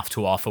has enough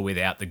to offer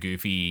without the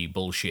goofy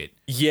bullshit.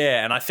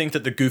 Yeah, and I think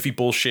that the goofy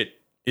bullshit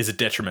is a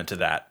detriment to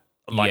that.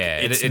 Like,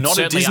 it's not a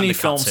certainly Disney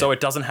film, undercuts it. so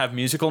it doesn't have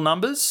musical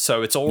numbers.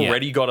 So it's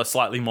already got a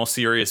slightly more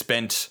serious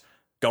bent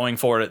going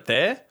for it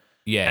there.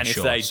 Yeah, and if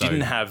sure. they So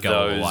didn't have go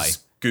all the way. those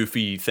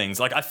goofy things,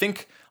 like I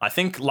think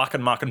Luck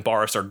and Mark and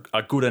Boris are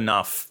good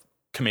enough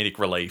comedic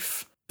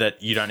relief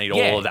that you don't need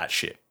all of that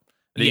shit.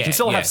 You can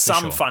still have for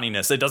some sure.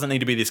 funniness. It doesn't need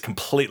to be this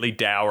completely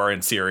dour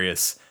and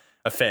serious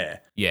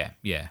affair.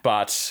 Yeah.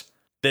 But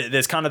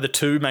there's kind of the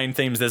two main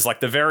themes. There's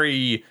like the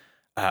very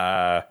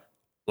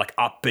like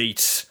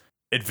upbeat,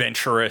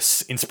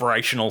 adventurous,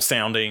 inspirational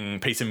sounding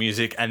piece of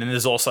music, and then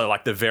there's also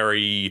like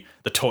the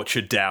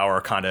tortured,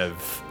 dour kind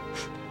of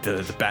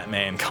the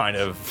Batman kind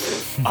of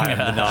I Am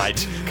the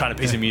Night kind of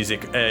piece of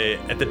music.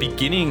 At the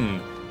beginning,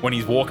 when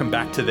he's walking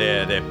back to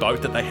their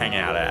boat that they hang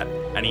out at,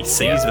 and he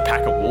sees the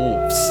pack of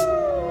wolves,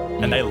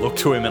 and they look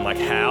to him and like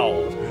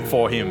howl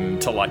for him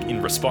to like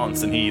in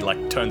response, and he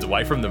like turns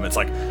away from them. It's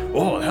like,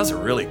 oh, that was a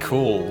really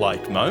cool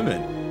like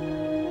moment.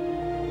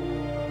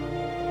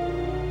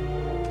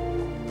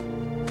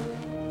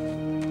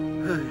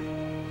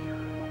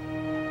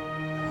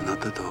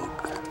 Not a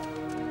dog,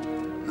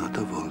 not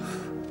a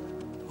wolf.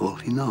 All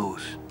he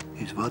knows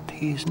is what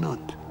he is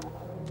not.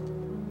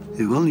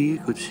 If only he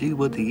could see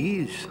what he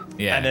is.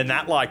 Yeah. And then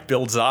that like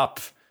builds up,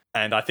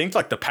 and I think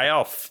like the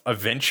payoff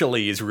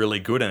eventually is really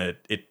good, and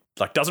it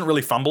like doesn't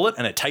really fumble it,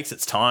 and it takes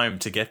its time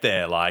to get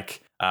there.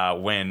 Like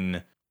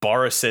when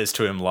Boris says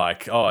to him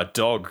like, "Oh, a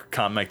dog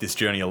can't make this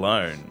journey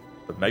alone,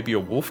 but maybe a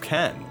wolf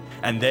can."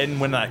 And then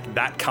when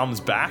that comes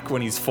back,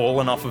 when he's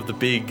fallen off of the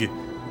big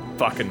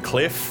fucking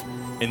cliff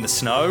in the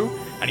snow,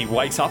 and he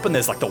wakes up and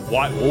there's like the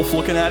white wolf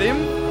looking at him.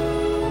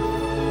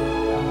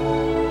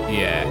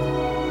 Yeah.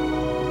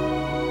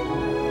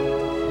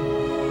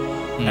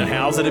 And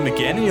howls at him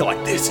again, and you're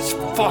like, "This is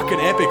fucking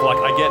epic!" Like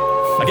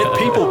I get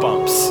people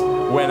bumps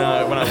when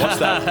I watch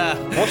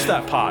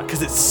that part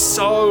because it's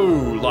so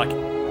like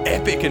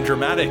epic and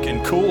dramatic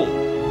and cool.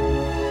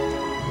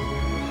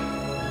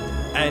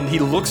 And he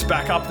looks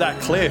back up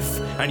that cliff,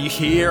 and you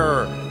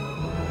hear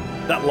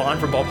that line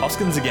from Bob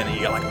Hoskins again, and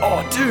you're like,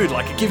 "Oh, dude!"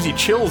 Like it gives you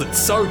chills. It's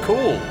so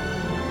cool.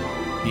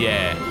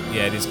 Yeah,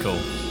 it is cool.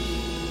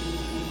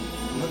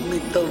 Let me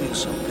tell you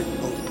something,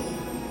 Balto.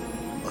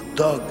 A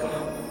dog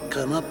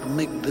cannot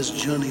make this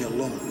journey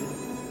alone.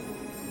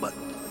 But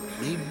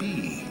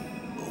maybe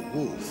a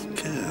wolf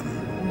can.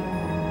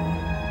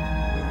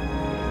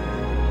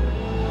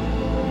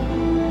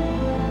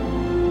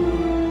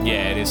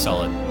 Yeah, it is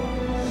solid.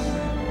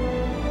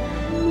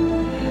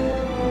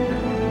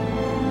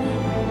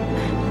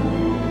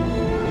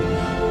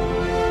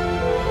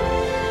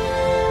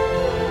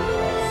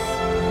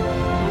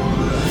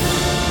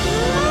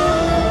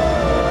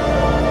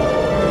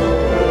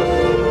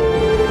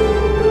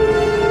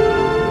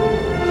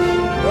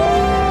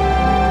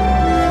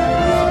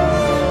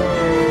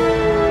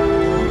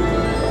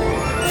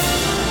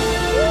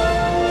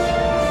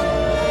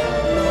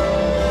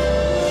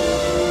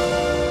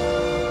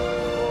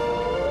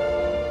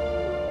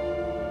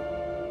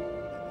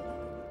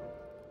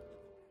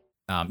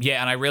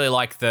 Yeah, and I really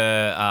like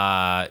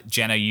the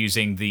Jenna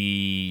using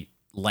the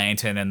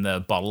lantern and the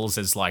bottles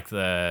as like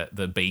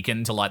the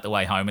beacon to light the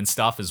way home and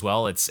stuff as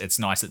well. It's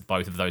nice that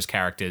both of those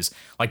characters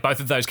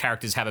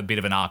have a bit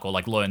of an arc or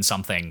like learn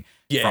something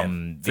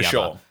from the for other.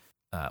 sure.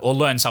 Or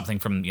learn something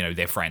from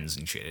their friends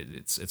and shit.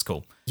 It's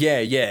cool. Yeah,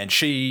 and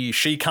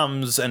she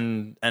comes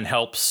and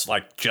helps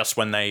like just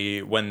when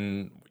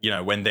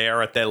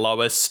they're at their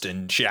lowest,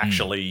 and she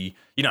actually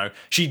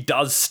she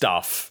does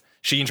stuff.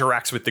 She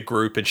interacts with the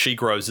group and she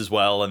grows as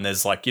well. And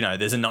there's like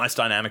there's a nice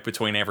dynamic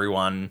between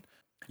everyone.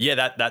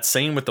 Yeah, that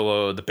scene with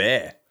the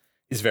bear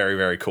is very,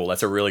 very cool.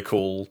 That's a really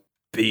cool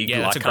big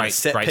that's like a kind of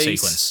set great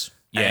piece. Sequence.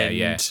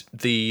 And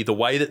the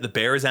way that the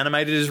bear is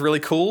animated is really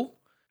cool.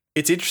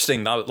 It's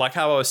interesting though, like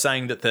how I was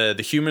saying that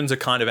the humans are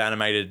kind of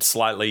animated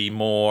slightly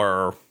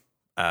more,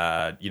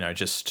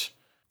 just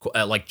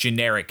like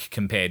generic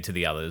compared to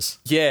the others.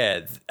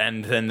 Yeah,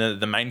 and then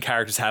the main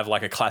characters have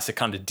like a classic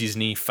kind of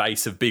Disney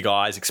face of big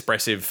eyes,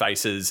 expressive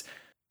faces.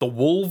 The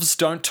wolves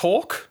don't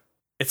talk.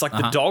 It's like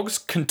the dogs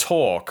can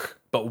talk,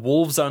 but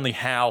wolves only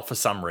howl for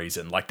some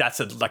reason. Like that's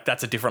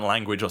a different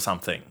language or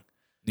something.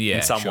 Yeah,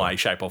 in some way,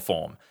 shape, or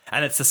form.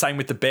 And it's the same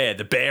with the bear.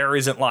 The bear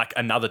isn't like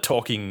another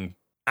talking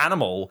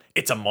animal,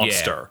 it's a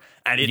monster.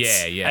 And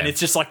it's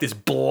just like this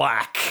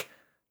black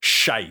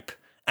shape,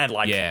 and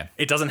like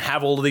it doesn't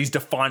have all of these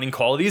defining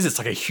qualities. It's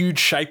like a huge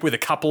shape with a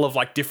couple of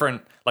like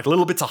different like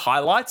little bits of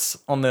highlights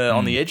on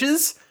the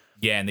edges.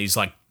 Yeah, and these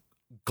like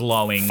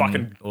glowing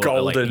fucking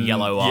golden like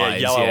yellow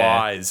eyes.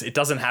 Eyes. It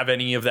doesn't have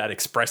any of that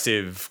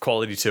expressive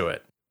quality to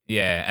it.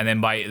 Yeah, and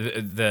then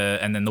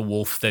the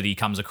wolf that he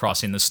comes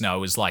across in the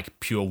snow is like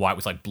pure white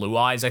with like blue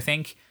eyes, I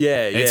think.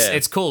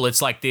 It's cool.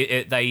 It's like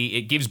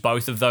it gives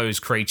both of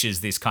those creatures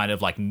this kind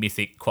of like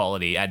mythic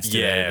quality, adds to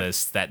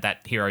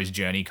that hero's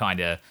journey kind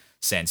of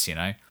sense,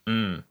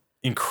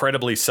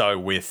 Incredibly so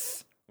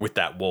with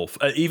that wolf.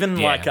 Even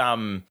like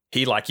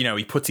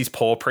he puts his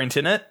paw print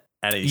in it.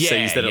 And he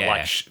sees that it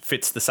like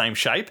fits the same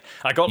shape.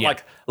 I got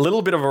like a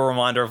little bit of a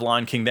reminder of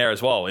Lion King there as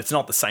well. It's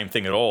not the same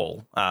thing at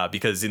all,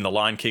 because in the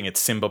Lion King, it's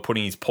Simba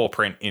putting his paw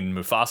print in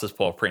Mufasa's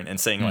paw print and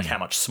seeing like how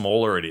much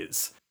smaller it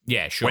is.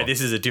 Yeah, sure. Where this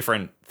is a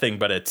different thing,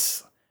 but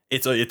it's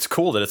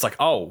cool that it's like,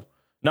 oh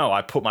no,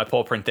 I put my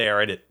paw print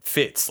there and it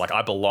fits. Like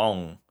I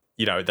belong.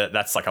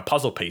 That's like a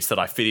puzzle piece that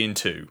I fit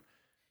into.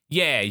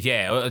 Yeah.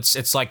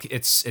 It's like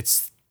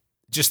it's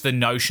just the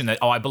notion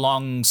that, I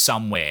belong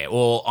somewhere,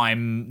 or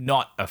I'm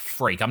not a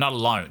freak. I'm not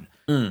alone,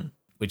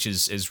 which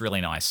is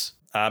really nice.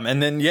 And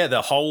then,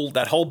 that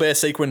whole bear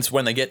sequence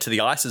when they get to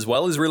the ice as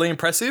well is really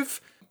impressive.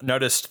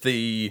 Noticed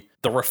the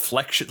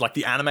reflection, like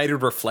the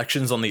animated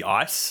reflections on the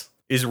ice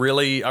is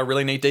really a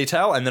really neat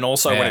detail. And then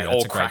also when it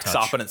all cracks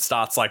up and it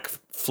starts like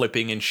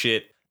flipping and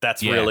shit,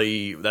 that's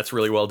really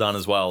well done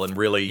as well. And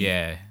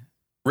really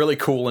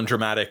cool and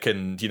dramatic.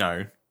 And,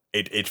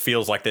 it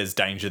feels like there's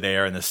danger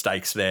there and the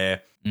stakes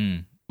there.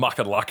 Muck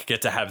and Luck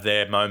get to have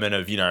their moment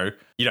of,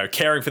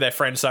 caring for their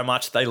friend so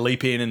much they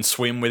leap in and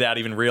swim without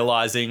even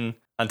realizing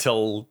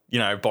until,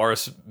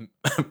 Boris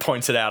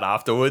points it out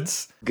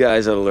afterwards.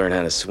 Guys ought to learn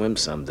how to swim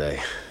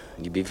someday.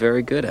 You'd be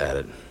very good at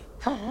it.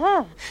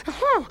 Yes,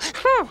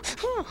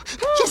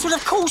 well,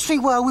 of course we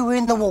were. We were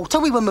in the water.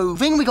 We were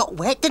moving. We got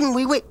wet, didn't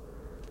we?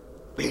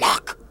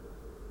 Luck.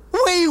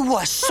 We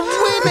were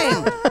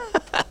swimming.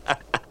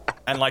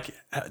 And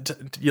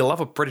you love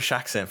a British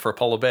accent for a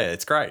polar bear.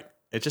 It's great.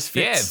 It just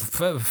fits.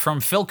 Yeah,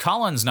 from Phil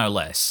Collins, no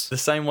less. The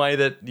same way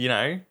that,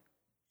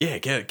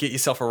 get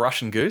yourself a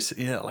Russian goose.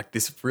 Yeah, like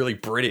this really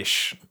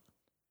British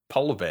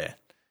polar bear.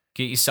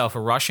 Get yourself a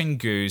Russian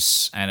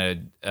goose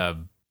and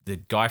the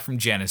guy from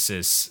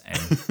Genesis,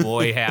 and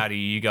boy, howdy,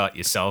 you got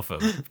yourself a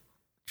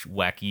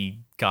wacky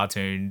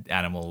cartoon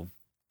animal.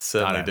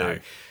 Certainly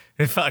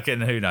do.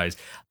 Fucking who knows.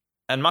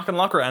 And Muck and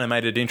Luck are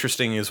animated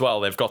interesting as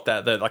well. They've got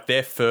that like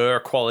their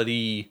fur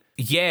quality.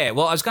 Yeah,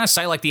 well, I was going to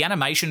say, like, the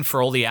animation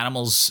for all the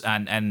animals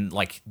and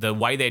like, the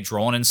way they're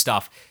drawn and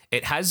stuff,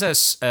 it has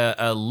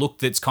a look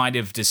that's kind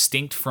of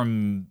distinct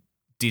from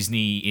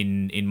Disney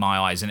in my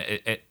eyes. And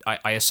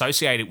I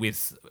associate it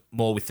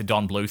more with the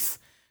Don Bluth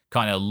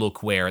kind of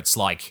look, where it's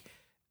like,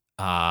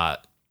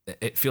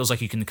 it feels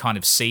like you can kind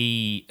of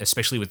see,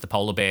 especially with the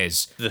polar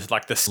bears, the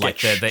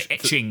sketch. Like the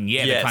etching, the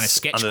kind of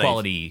sketch underneath.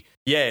 Quality.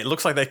 Yeah, it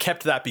looks like they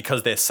kept that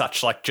because they're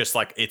such like,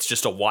 it's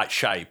just a white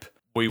shape.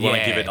 We want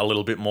to give it a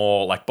little bit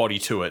more like body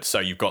to it. So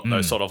you've got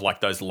those sort of like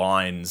those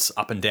lines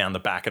up and down the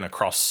back and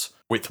across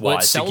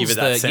widthwise to give it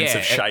that sense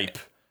of shape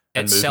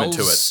and movement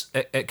to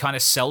it. It kind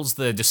of sells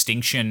the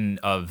distinction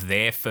of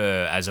their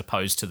fur as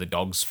opposed to the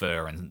dog's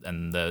fur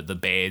and the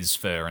bear's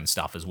fur and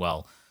stuff as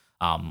well.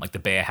 Like the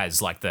bear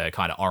has like the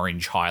kind of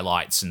orange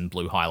highlights and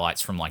blue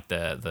highlights from like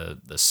the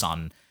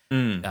sun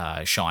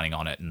shining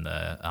on it and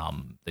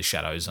the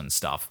shadows and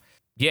stuff.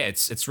 Yeah,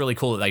 it's really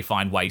cool that they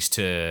find ways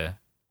to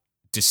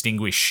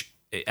distinguish.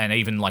 And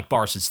even like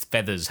Boris's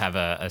feathers have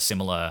a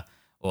similar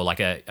or like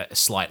a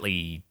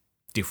slightly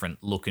different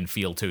look and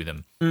feel to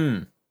them.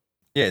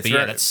 Yeah,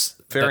 it's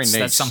very neat.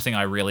 That's something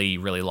I really,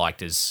 really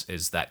liked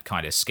is that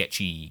kind of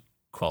sketchy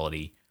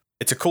quality.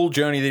 It's a cool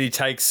journey that he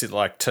takes.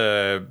 Like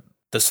to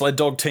the sled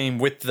dog team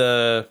with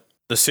the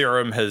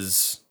serum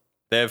has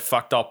they've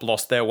fucked up,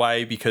 lost their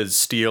way because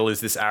Steel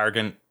is this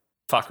arrogant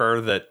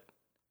fucker that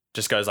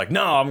just goes like,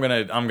 no, I'm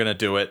gonna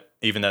do it,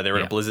 even though they're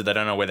in a blizzard, they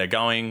don't know where they're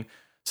going.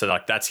 So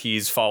like that's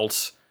his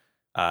fault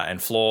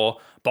and flaw.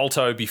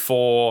 Balto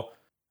before,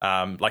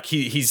 like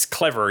he's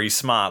clever, he's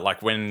smart.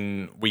 Like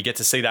when we get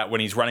to see that when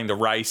he's running the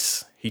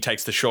race, he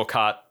takes the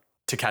shortcut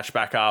to catch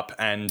back up,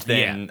 and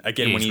then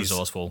again when he's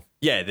resourceful.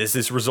 Yeah, there's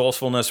this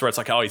resourcefulness where it's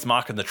like, oh, he's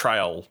marking the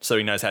trail, so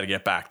he knows how to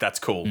get back. That's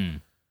cool,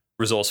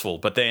 resourceful.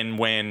 But then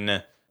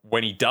when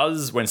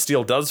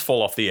Steel does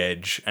fall off the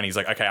edge, and he's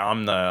like, okay,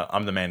 I'm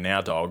the man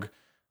now, dog,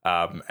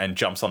 and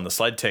jumps on the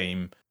sled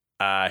team,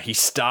 he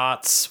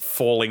starts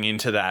falling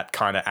into that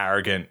kind of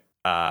arrogant,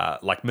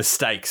 like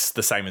mistakes,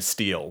 the same as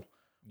Steel,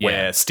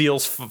 where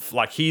Steel's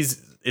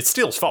it's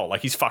Steel's fault,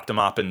 like he's fucked him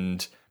up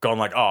and gone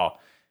like, oh,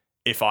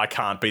 if I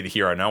can't be the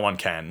hero, no one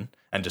can,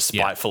 and just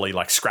spitefully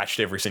like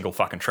scratched every single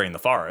fucking tree in the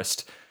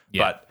forest.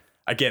 But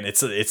again,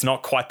 it's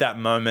not quite that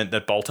moment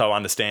that Balto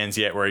understands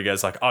yet, where he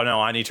goes like, oh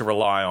no, I need to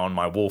rely on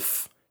my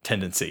wolf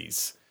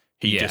tendencies.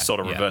 He just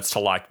sort of reverts to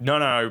like,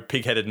 no,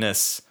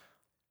 pig-headedness.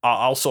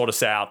 I'll sort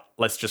us out.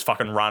 Let's just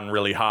fucking run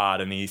really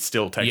hard, and he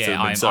still takes it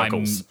in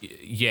circles.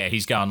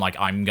 He's going like,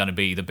 I'm going to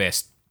be the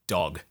best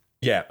dog.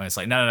 Yeah, and it's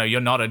like, no, you're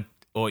not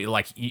or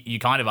like you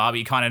kind of are, but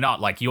you kind of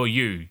not. Like you're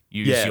you.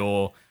 Use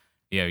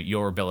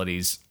your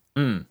abilities.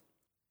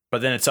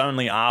 But then it's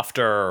only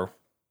after,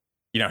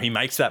 he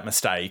makes that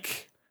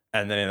mistake,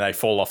 and then he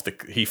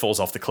falls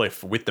off the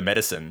cliff with the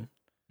medicine,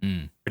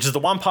 which is the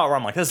one part where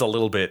I'm like, there's a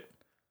little bit,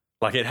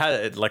 like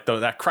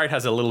that crate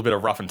has a little bit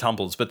of rough and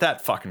tumbles, but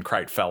that fucking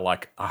crate fell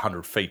like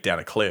 100 feet down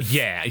a cliff.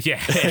 Yeah.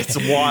 It's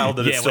wild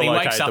that it's still when he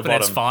okay wakes at up the and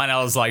bottom. it's fine,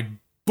 I was like,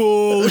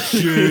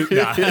 bullshit.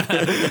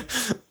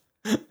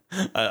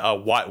 A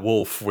white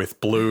wolf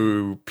with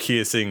blue,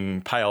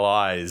 piercing, pale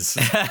eyes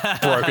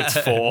broke its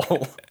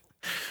fall.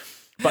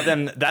 But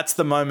then that's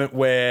the moment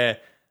where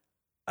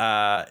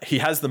he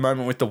has the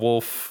moment with the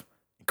wolf,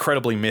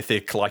 incredibly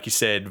mythic, like you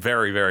said,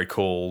 very, very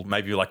cool.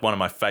 Maybe like one of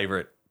my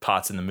favorite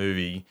parts in the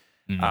movie.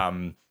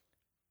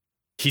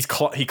 He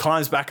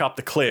climbs back up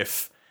the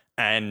cliff,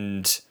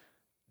 and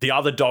the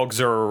other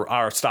dogs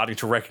are starting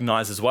to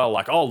recognize as well,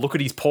 like, oh, look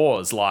at his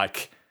paws,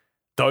 like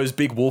those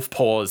big wolf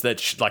paws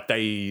that like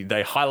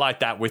they highlight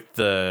that with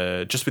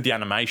the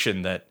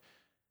animation that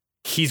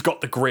he's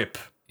got the grip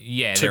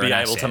to be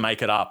able to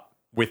make it up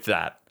with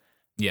that.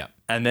 Yeah.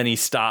 And then he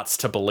starts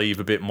to believe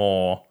a bit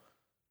more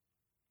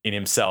in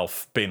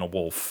himself being a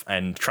wolf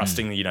and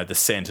trusting the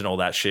scent and all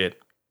that shit.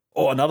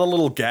 Oh, another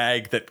little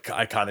gag that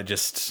I kind of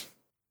just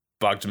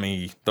bugged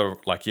me,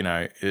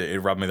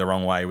 it rubbed me the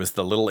wrong way, was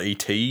the little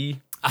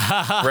E.T.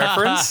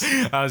 reference.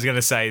 I was going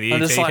to say the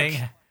E.T.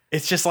 thing.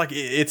 It's just like,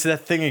 it's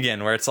that thing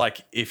again where it's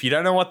like, if you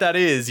don't know what that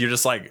is, you're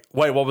just like,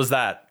 wait, what was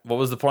that? What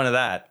was the point of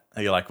that?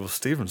 And you're like, well,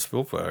 Steven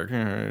Spielberg,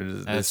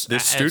 this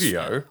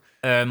studio.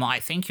 I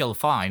think you'll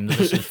find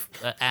this is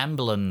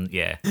Amblin.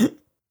 Yeah.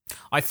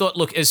 I thought,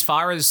 look, as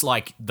far as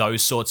like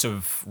those sorts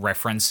of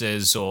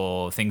references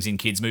or things in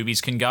kids' movies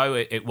can go,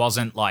 it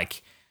wasn't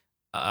like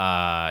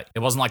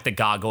the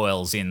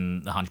gargoyles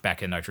in The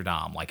Hunchback of Notre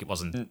Dame. Like it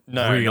wasn't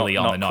really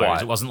on the nose.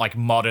 Quite. It wasn't like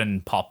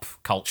modern pop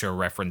culture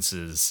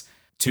references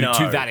to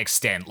that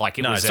extent. Like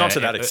it's not to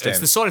that extent. It's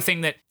the sort of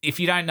thing that if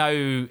you don't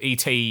know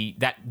E.T.,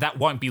 that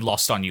won't be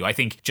lost on you. I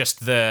think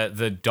just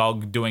the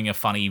dog doing a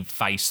funny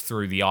face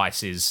through the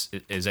ice is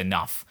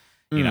enough.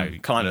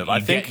 Kind of. I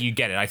think you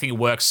get it. I think it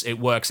works. It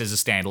works as a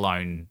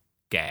standalone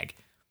gag.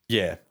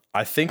 Yeah,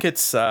 I think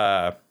it's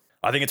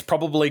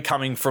probably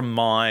coming from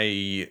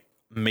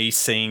me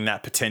seeing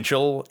that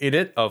potential in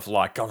it of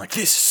like going like,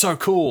 this is so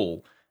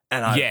cool,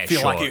 and I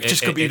feel like it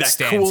just could be that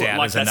cool, out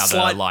like as that another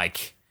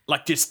slight,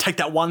 like just take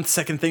that 1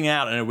 second thing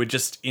out, and it would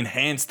just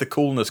enhance the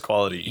coolness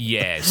quality.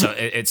 Yeah, so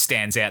it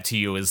stands out to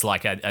you as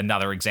like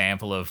another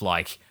example of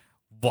like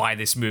why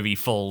this movie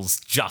falls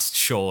just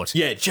short.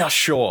 Yeah, just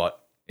short.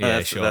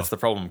 Yeah, that's the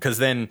problem. Because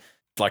then,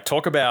 like,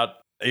 talk about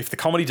if the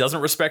comedy doesn't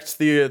respect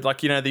the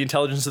the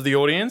intelligence of the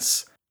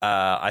audience.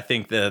 I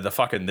think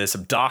there's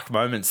some dark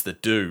moments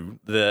that do.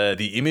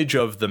 The image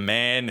of the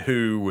man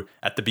who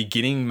at the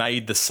beginning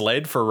made the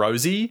sled for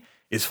Rosie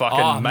is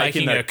fucking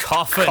making a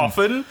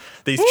coffin.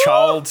 These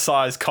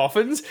child-sized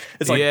coffins.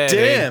 It's like,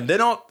 damn, they're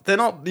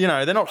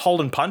not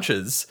holding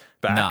punches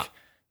back.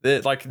 Nah.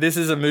 Like, this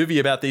is a movie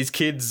about these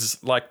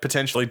kids like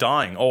potentially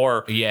dying,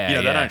 or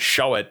they don't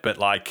show it, but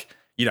like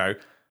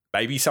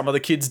maybe some of the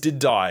kids did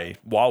die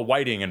while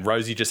waiting, and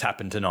Rosie just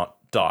happened to not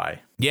die.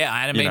 Yeah,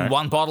 and I mean,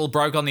 one bottle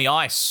broke on the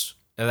ice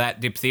of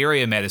that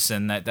diphtheria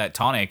medicine, that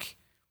tonic.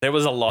 There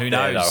was a lot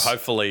there, though.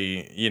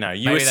 Hopefully, you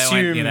maybe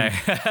assume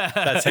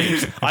that's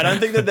heaps. I don't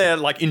think that they're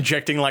like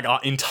injecting like an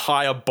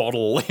entire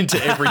bottle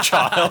into every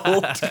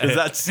child, because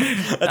that's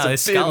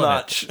a bit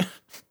much.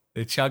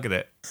 They're chugging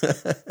it.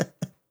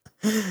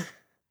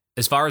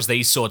 As far as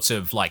these sorts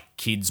of like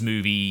kids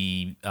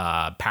movie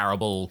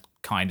parable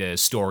kind of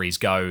stories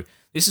go,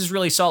 this is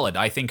really solid.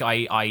 I think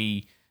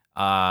I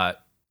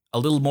a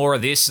little more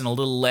of this and a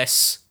little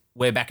less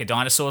We're Back a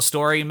Dinosaur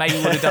story, maybe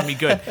would have done me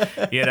good.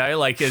 You know,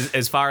 like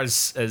as far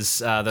as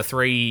the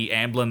 3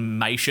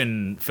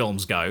 Amblimation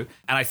films go.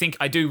 And I think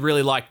I do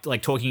really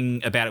like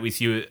talking about it with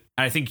you.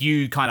 And I think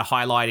you kind of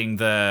highlighting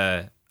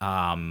the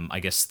I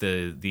guess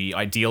the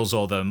ideals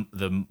or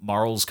the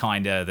morals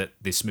kind of that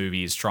this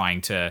movie is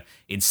trying to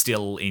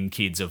instill in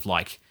kids of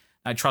like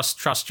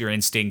trust your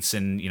instincts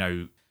and, you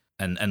know,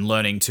 and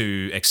learning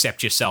to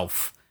accept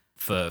yourself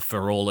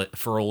for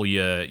all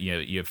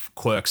your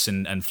quirks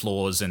and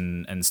flaws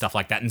and stuff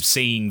like that, and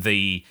seeing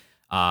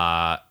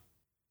and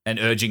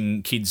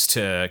urging kids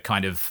to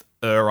kind of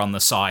err on the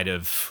side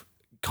of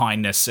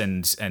kindness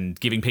and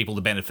giving people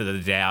the benefit of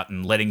the doubt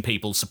and letting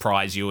people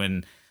surprise you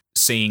and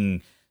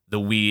seeing the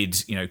weird,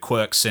 you know,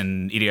 quirks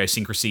and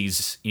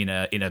idiosyncrasies in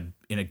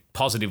a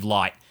positive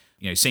light,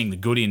 you know, seeing the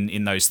good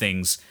in those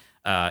things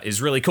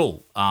is really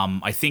cool.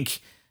 I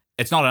think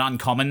it's not an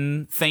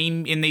uncommon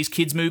theme in these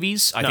kids'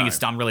 movies. I think it's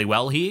done really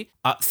well here.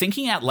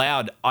 Thinking out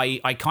loud,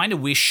 I kind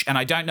of wish, and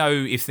I don't know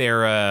if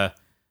there are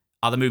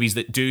other movies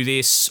that do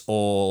this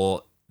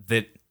or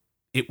that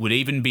it would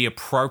even be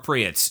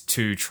appropriate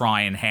to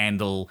try and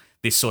handle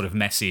this sort of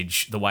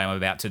message the way I'm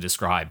about to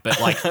describe.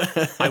 But like,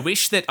 I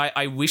wish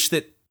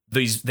that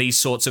these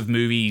sorts of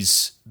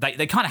movies,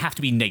 they kind of have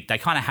to be neat. They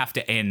kind of have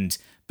to end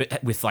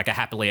but with like a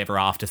happily ever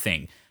after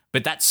thing.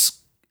 But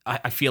that's,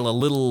 I feel, a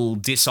little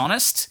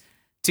dishonest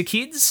to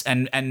kids,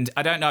 and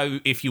I don't know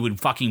if you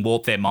would fucking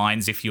warp their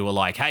minds if you were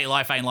like, hey,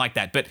 life ain't like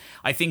that. But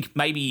I think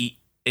maybe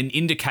an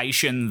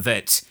indication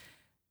that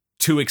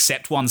to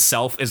accept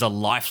oneself is a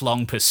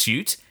lifelong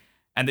pursuit,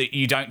 and that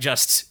you don't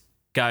just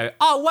go,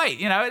 oh wait,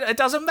 you know, it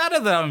doesn't matter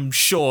that I'm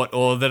short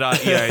or that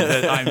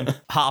that I'm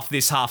half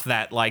this, half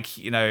that. Like,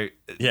 you know,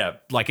 Yeah.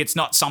 like it's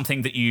not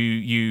something that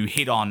you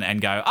hit on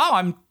and go,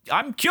 oh,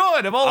 I'm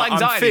cured of all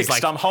anxieties. I'm fixed.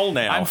 Like, I'm whole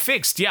now. I'm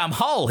fixed. Yeah, I'm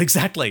whole.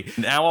 Exactly.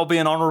 Now I'll be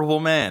an honourable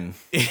man.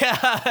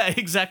 Yeah,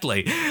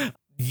 exactly.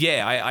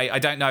 Yeah, I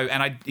don't know,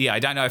 and I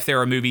don't know if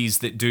there are movies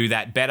that do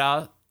that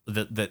better,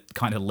 that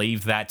kind of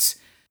leave that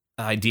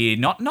idea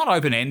not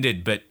open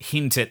ended, but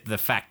hint at the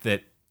fact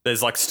that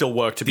There's like still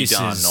work to be This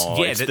done, is- or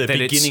yeah, it's that- the that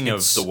beginning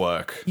it's- of the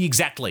work.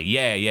 exactly.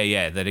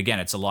 Yeah. That again,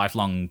 it's a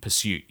lifelong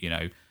pursuit. You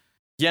know.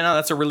 Yeah, no,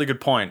 that's a really good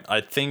point.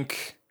 I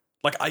think,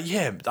 I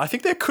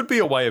think there could be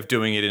a way of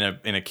doing it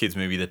in a kids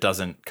movie that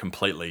doesn't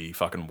completely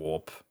fucking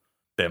warp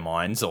their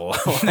minds or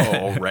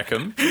wreck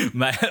them.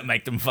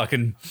 Make them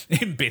fucking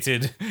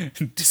embittered,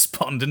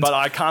 despondent. But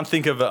I can't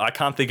think of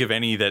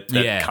any that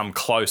Yeah. come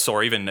close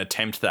or even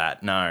attempt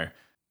that. No.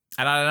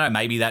 And I don't know,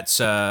 maybe that's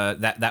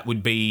that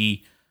would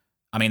be.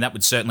 I mean, that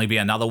would certainly be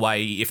another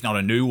way, if not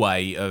a new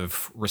way,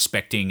 of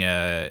respecting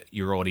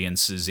your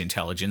audience's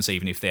intelligence,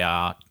 even if they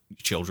are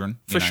children.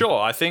 For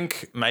sure. I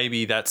think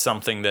maybe that's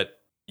something that,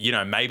 you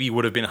know, maybe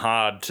would have been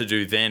hard to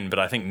do then, but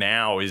I think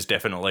now is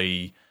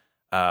definitely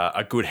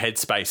a good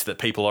headspace that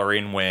people are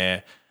in,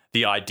 where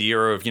the idea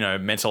of, you know,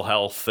 mental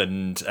health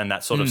and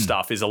that sort of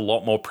stuff is a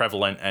lot more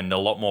prevalent, and a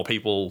lot more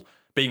people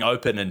being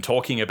open and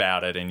talking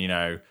about it, and, you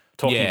know,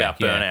 talking about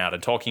burnout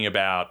and talking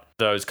about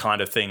those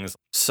kind of things.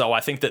 So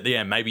I think that,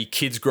 maybe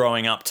kids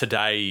growing up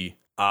today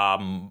are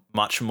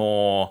much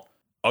more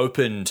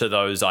open to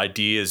those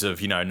ideas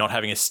of, you know, not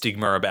having a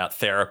stigma about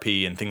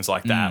therapy and things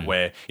like that,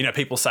 where, you know,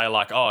 people say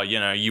like, oh, you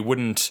know,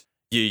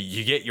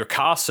 you get your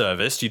car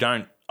serviced, you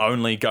don't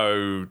only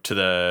go to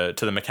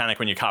the mechanic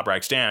when your car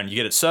breaks down, you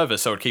get it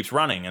serviced so it keeps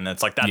running. And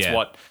it's like, that's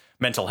what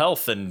mental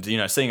health and, you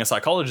know, seeing a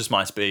psychologist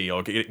might be,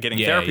 or getting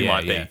therapy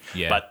might be.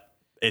 Yeah. But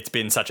it's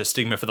been such a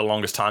stigma for the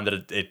longest time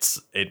that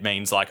it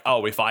means like,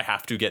 oh, if I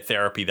have to get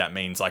therapy, that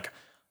means like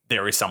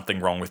there is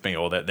something wrong with me,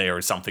 or that there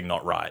is something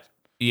not right.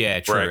 Yeah,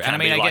 true. Where it can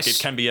And I mean, be I like, guess it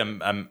can be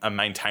a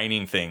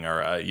maintaining thing,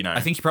 or you know.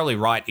 I think you're probably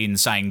right in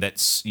saying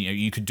that, you know,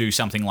 you could do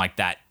something like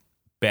that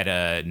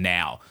better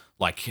now.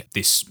 Like,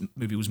 this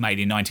movie was made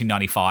in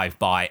 1995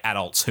 by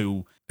adults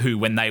who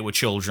when they were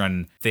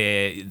children,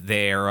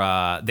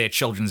 their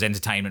children's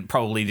entertainment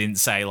probably didn't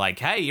say like,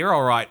 hey, you're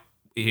all right,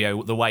 you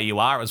know, the way you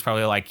are. It was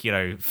probably like, you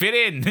know, fit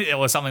in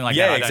or something like that.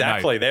 Yeah, I don't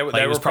exactly. know.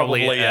 They It were was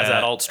probably as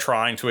adults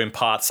trying to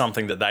impart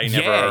something that they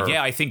never.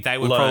 Yeah, I think they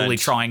were learned. probably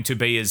trying to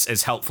be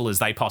as helpful as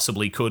they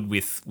possibly could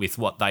with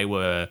what they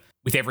were,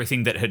 with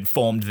everything that had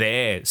formed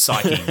their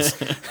psyches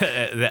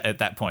at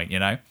that point, you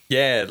know?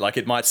 Yeah, like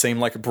it might seem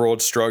like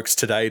broad strokes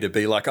today to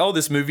be like, oh,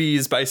 this movie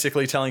is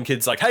basically telling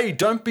kids like, hey,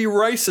 don't be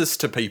racist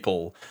to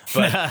people.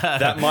 But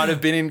that might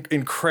have been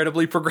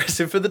incredibly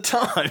progressive for the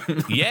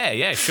time.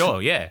 Yeah,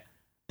 sure, yeah.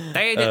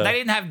 They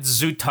didn't have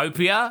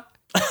Zootopia,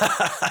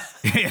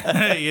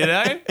 you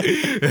know?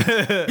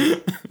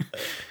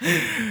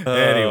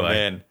 Anyway.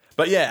 Man.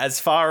 But yeah, as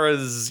far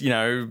as, you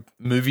know,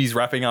 movies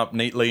wrapping up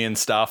neatly and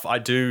stuff, I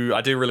do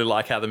really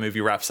like how the movie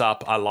wraps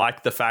up. I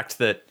like the fact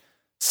that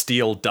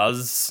Steele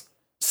does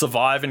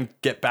survive and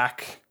get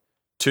back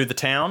to the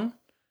town.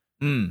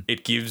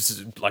 It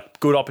gives like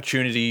good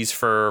opportunities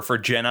for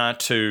Jenna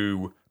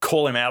to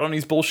call him out on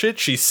his bullshit.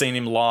 She's seen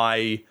him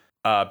lie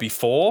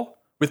before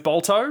with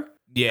Balto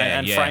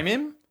and frame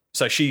him.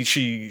 So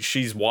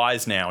she's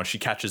wise now, and she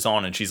catches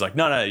on, and she's like,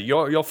 no,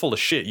 you're full of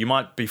shit. You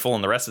might be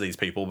fooling the rest of these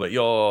people, but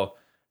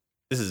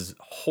this is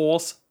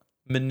horse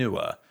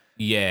manure.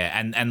 Yeah,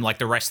 and like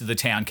the rest of the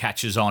town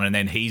catches on, and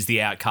then he's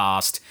the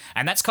outcast.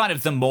 And that's kind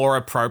of the more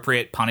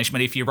appropriate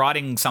punishment. If you're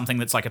writing something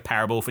that's like a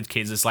parable for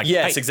kids, it's like,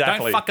 yes, hey,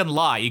 exactly. don't fucking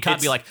lie. You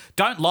can't be like,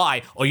 don't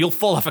lie, or you'll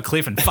fall off a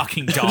cliff and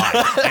fucking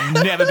die and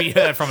never be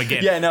heard from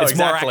again. Yeah, no, it's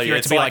exactly. more accurate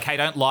It's to be like, like, hey,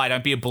 don't lie,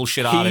 don't be a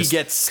bullshit artist,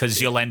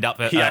 because you'll end up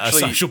a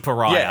social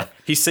pariah. Yeah,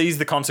 he sees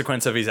the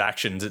consequence of his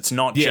actions. It's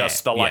not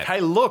just the like,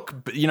 hey,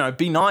 look,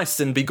 be nice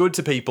and be good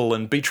to people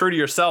and be true to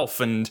yourself,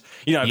 and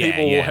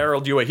people will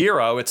herald you a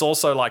hero. It's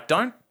also like,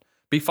 don't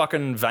be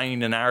fucking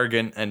vain and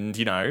arrogant and,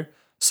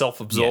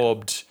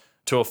 self-absorbed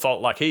to a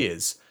fault like he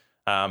is.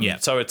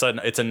 So it's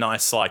a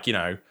nice, like,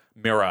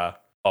 mirror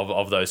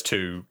of those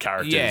two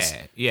characters.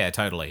 Yeah,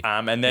 totally.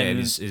 And then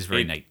it is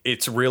very neat.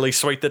 It's really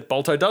sweet that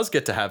Balto does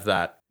get to have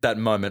that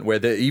moment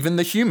where even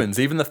the humans,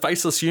 even the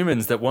faceless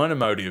humans that weren't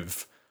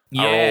emotive,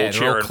 are all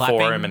cheering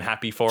for him and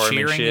happy for him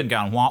and shit. And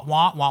going, wah,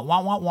 wah, wah,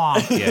 wah, wah, wah.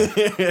 Yeah,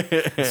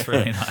 it's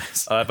really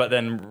nice. But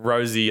then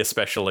Rosie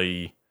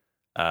especially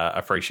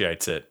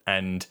appreciates it.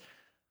 And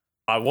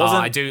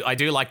I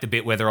do like the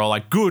bit where they're all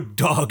like, good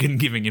dog, and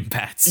giving him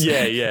pats.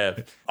 Yeah.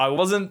 I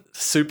wasn't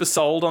super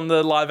sold on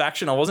the live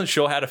action. I wasn't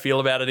sure how to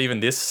feel about it even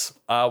this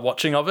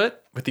watching of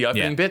it with the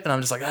opening bit. And I'm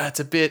just like, it's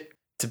a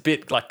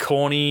bit like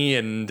corny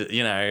and,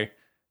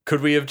 could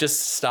we have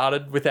just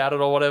started without it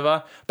or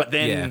whatever? But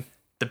then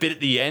the bit at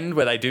the end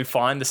where they do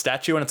find the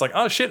statue and it's like,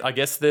 oh shit, I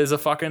guess there's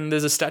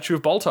a statue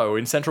of Balto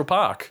in Central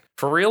Park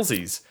for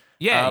realsies.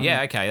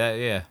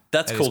 Okay.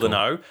 That's cool to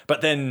know.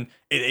 But then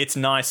it's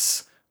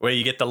nice where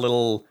you get the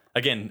little,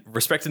 again,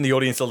 respecting the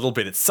audience a little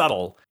bit. It's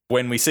subtle.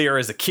 When we see her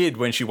as a kid,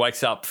 when she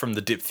wakes up from the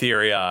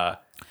diphtheria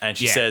and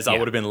she says, I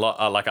would have been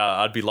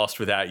I'd be lost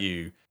without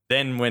you.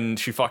 Then when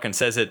she fucking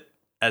says it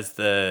as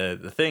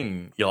the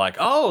thing, you're like,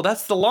 oh,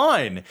 that's the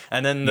line.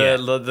 And then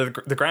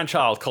the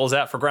grandchild calls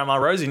out for Grandma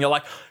Rosie and you're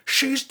like,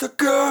 she's the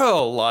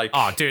girl. Like,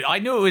 oh, dude, I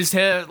knew it was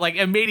her, like,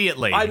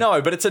 immediately. I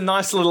know, but it's a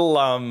nice little,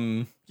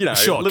 little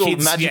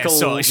kids, magical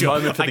moment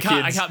for the kids.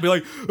 I can't be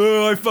like,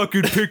 oh, I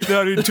fucking picked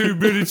that in 2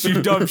 minutes,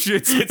 you dumb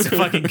shits. It's a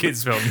fucking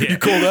kids film. Yeah. You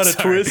call that a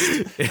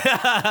twist?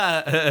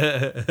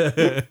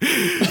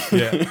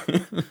 Yeah.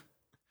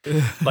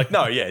 Like,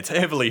 no, it's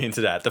heavily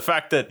hinted at. The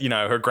fact that,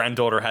 her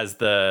granddaughter has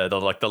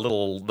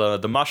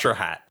the musher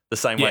hat the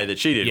same way that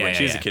she did when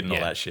she was a kid and all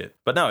that shit.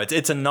 But no,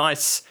 it's a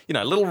nice,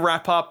 little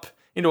wrap up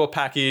into a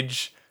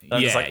package.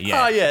 And it's like,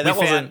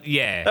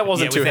 that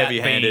wasn't too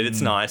heavy-handed.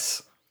 It's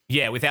nice.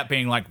 Yeah, without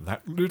being like,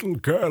 that little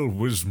girl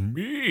was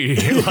me.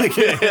 Like,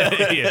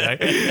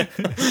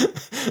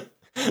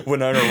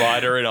 Winona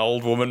Ryder in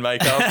old woman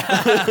makeup.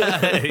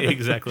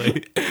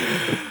 Exactly.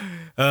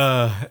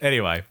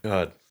 Anyway.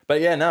 God.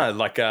 But yeah, no,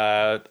 like,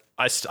 I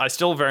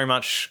still very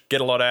much get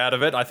a lot out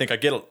of it. I think I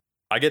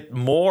get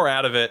more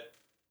out of it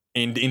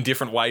in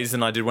different ways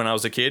than I did when I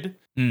was a kid.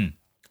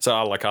 So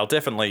I'll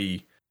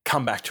definitely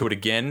come back to it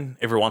again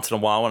every once in a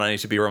while when I need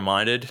to be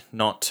reminded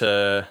not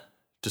to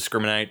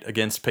discriminate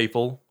against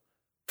people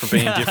for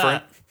being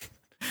different.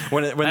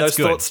 When those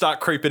thoughts start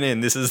creeping in,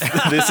 this is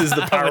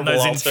the parable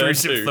those I'll turn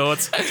intrusive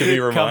thoughts to be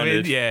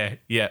reminded. Yeah.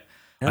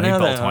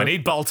 I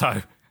need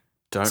Balto.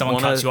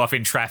 Someone cuts you off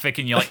in traffic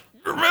and you're like,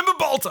 remember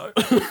Balto.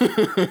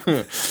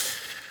 You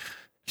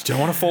don't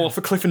want to fall off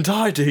a cliff and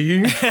die, do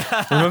you?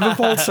 Remember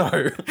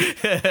Balto.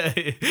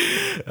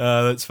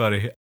 That's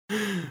funny.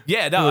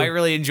 Yeah, no, I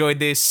really enjoyed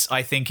this.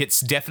 I think it's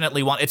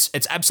definitely one.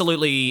 It's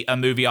absolutely a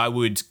movie I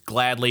would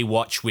gladly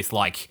watch with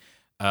like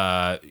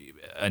a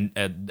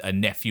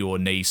nephew or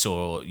niece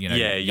or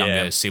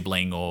younger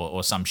sibling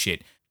or some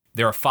shit.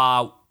 There are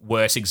far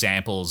worse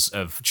examples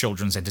of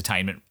children's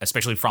entertainment,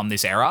 especially from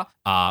this era,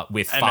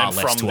 with far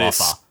less to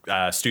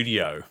offer.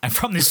 Studio. And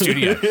from this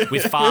studio,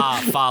 with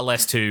far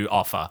less to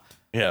offer.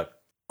 Yeah.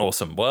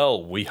 Awesome.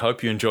 Well, we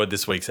hope you enjoyed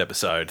this week's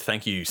episode.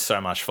 Thank you so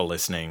much for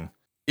listening.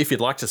 If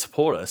you'd like to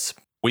support us,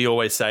 we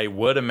always say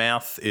word of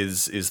mouth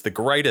is the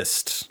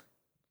greatest,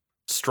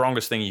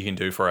 strongest thing you can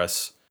do for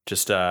us.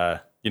 Just,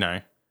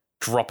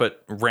 drop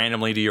it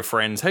randomly to your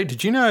friends. Hey,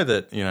 did you know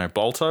that,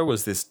 Balto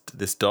was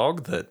this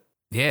dog that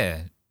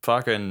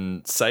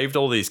fucking saved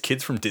all these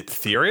kids from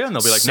diphtheria? And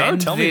they'll be like, no,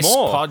 tell me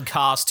more. Send this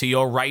podcast to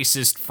your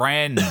racist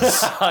friends.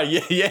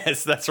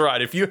 Yes, that's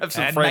right. If you have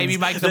some and friends maybe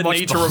make them that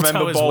need Balto to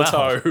remember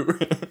Balto, well.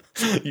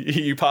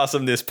 you pass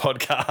them this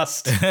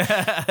podcast.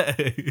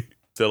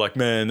 They're like,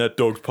 man, that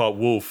dog's part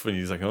wolf. And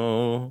he's like,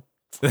 oh,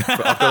 I've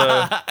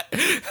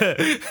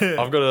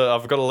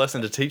got a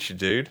lesson to teach you,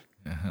 dude.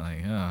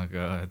 Like, oh,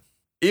 God.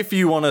 If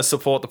you want to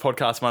support the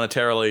podcast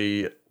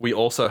monetarily, we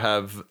also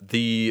have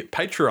the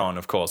Patreon,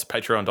 of course,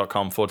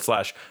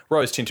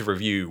 patreon.com/Rose Tinted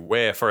Review,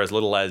 where for as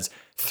little as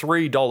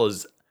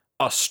 $3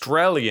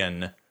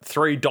 Australian,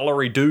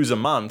 $3 dues a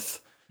month,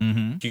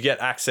 you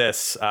get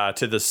access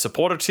to the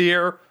supporter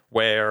tier,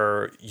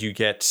 where you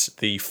get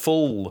the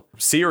full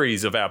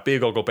series of our Beer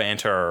Goggle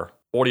banter,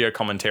 audio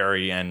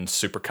commentary, and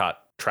supercut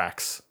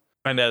tracks.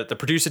 And at the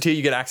producer tier,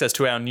 you get access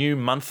to our new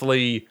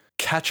monthly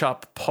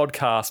catch-up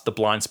podcast, The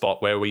Blind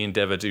Spot, where we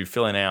endeavor to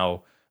fill in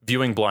our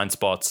viewing blind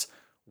spots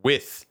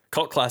with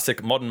cult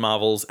classic, modern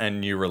marvels,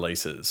 and new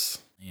releases.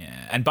 Yeah,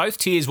 and both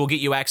tiers will get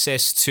you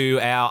access to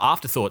our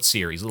Afterthought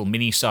series, little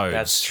mini-sodes.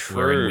 That's true.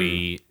 Where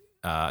we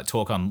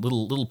talk on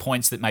little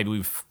points that maybe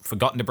we've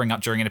forgotten to bring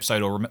up during an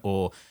episode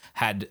or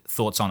had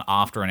thoughts on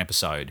after an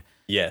episode.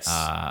 Yes.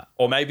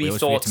 Or maybe we always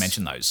thoughts forget to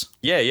mention those.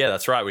 Yeah,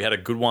 that's right. We had a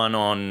good one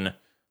on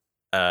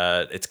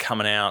it's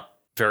coming out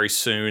very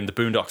soon, the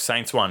Boondock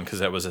Saints one, because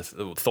that was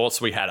thoughts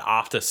we had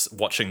after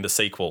watching the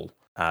sequel.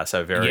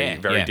 So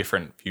very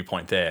different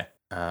viewpoint there.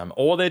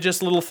 Or they're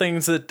just little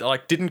things that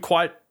like didn't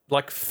quite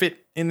like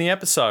fit in the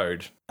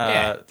episode.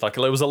 Like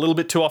it was a little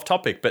bit too off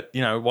topic, but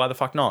why the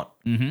fuck not?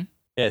 Mm-hmm.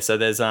 Yeah. So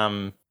there's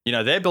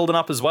they're building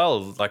up as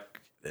well. Like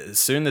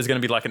soon there's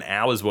going to be like an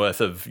hour's worth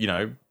of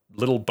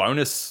little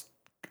bonus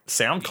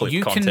sound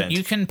clip content.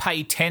 You can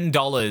pay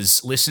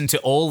 $10, listen to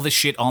all the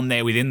shit on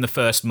there within the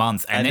first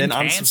month, and then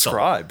cancel.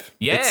 Unsubscribe.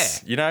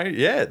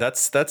 Yeah,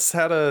 that's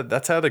how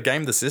to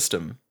game the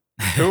system.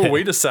 Who are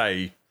we to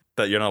say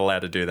that you're not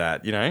allowed to do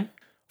that?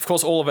 Of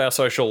course, all of our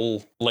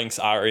social links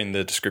are in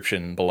the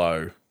description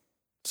below,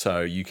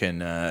 so you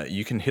can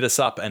hit us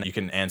up and you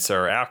can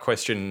answer our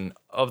question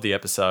of the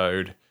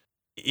episode.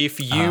 If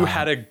you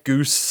had a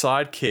goose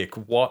sidekick,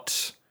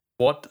 what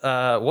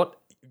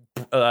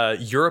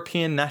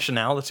European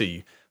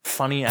nationality,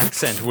 funny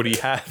accent would he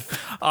have?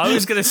 I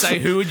was going to say,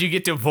 who would you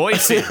get to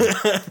voice it?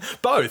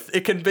 Both.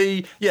 It can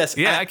be, yes.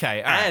 Yeah,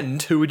 okay. All right.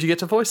 And who would you get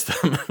to voice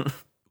them?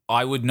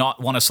 I would not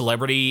want a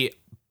celebrity.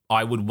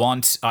 I would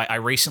want... I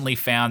recently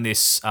found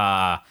this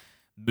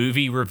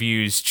movie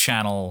reviews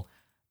channel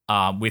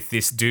with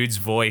this dude's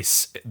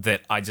voice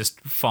that I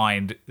just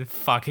find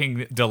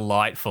fucking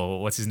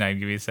delightful. What's his name?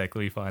 Give me a sec.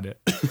 Let me find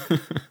it.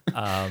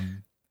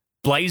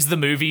 Blaze the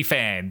Movie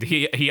Fan.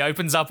 He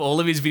opens up all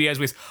of his videos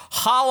with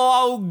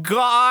 "Hello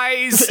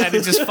guys," and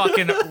it just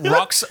fucking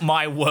rocks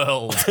my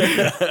world.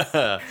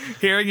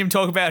 Hearing him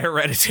talk about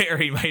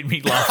Hereditary made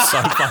me laugh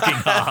so fucking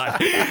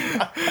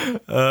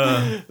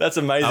hard. That's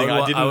amazing.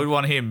 I would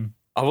want him.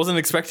 I wasn't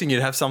expecting you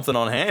to have something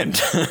on hand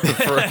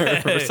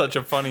for such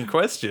a funny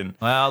question.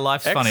 Well,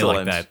 life's funny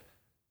like that.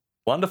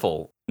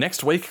 Wonderful.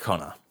 Next week,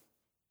 Connor,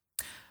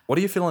 what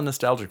are you feeling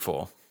nostalgic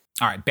for?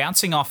 All right,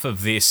 bouncing off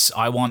of this,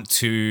 I want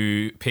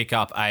to pick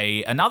up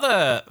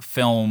another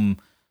film,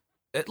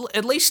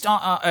 at least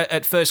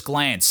at first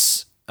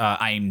glance,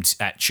 aimed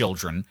at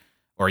children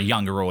or a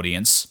younger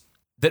audience,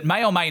 that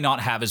may or may not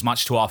have as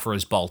much to offer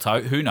as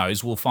Balto. Who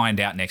knows? We'll find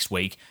out next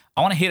week.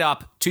 I want to hit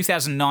up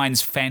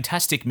 2009's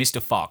Fantastic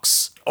Mr.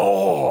 Fox.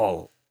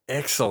 Oh,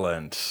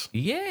 excellent.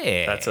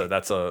 Yeah.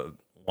 That's a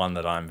one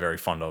that I'm very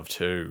fond of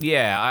too.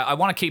 Yeah, I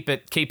want to keep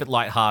it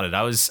lighthearted.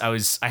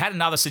 I had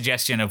another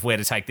suggestion of where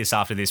to take this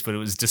after this, but it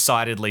was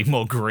decidedly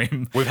more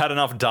grim. We've had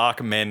enough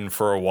dark men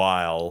for a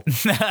while.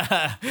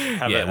 have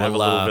a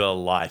little bit of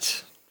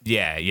light.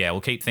 Yeah,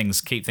 we'll keep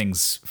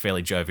things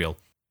fairly jovial.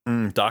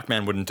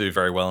 Darkman wouldn't do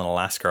very well in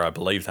Alaska. I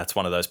believe that's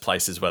one of those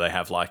places where they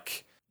have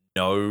like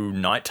no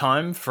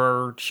nighttime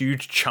for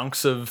huge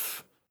chunks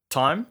of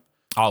time.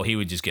 Oh, he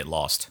would just get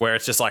lost. Where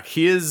it's just like,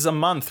 here's a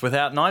month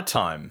without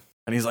nighttime.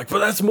 And he's like, but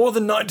that's more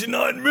than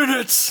 99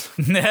 minutes.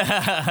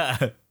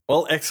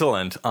 Well,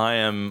 excellent.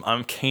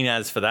 I'm keen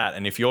as for that.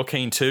 And if you're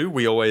keen too,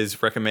 we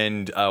always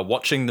recommend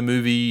watching the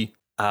movie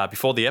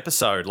before the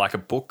episode, like a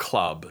book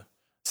club,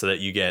 so that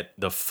you get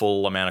the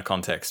full amount of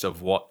context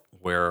of what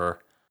we're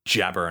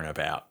jabbering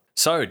about.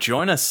 So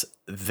join us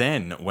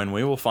then when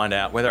we will find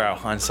out whether our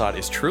hindsight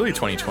is truly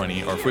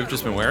 2020 or if we've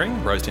just been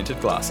wearing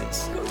rose-tinted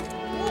glasses.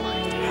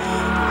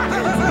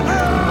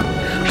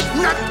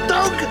 Not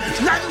dog,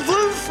 not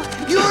wolf,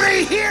 you're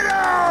a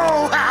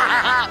hero!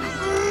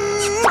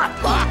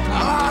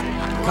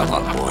 Come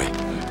on, boy.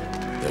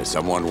 There's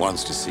someone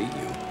wants to see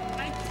you.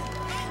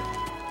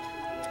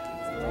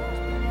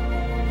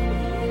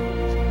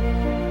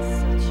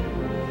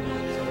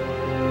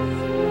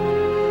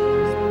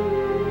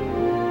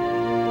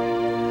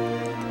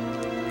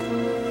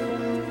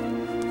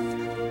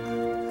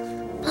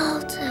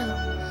 Balto,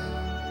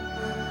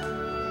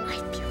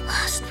 I'd be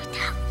lost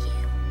without you.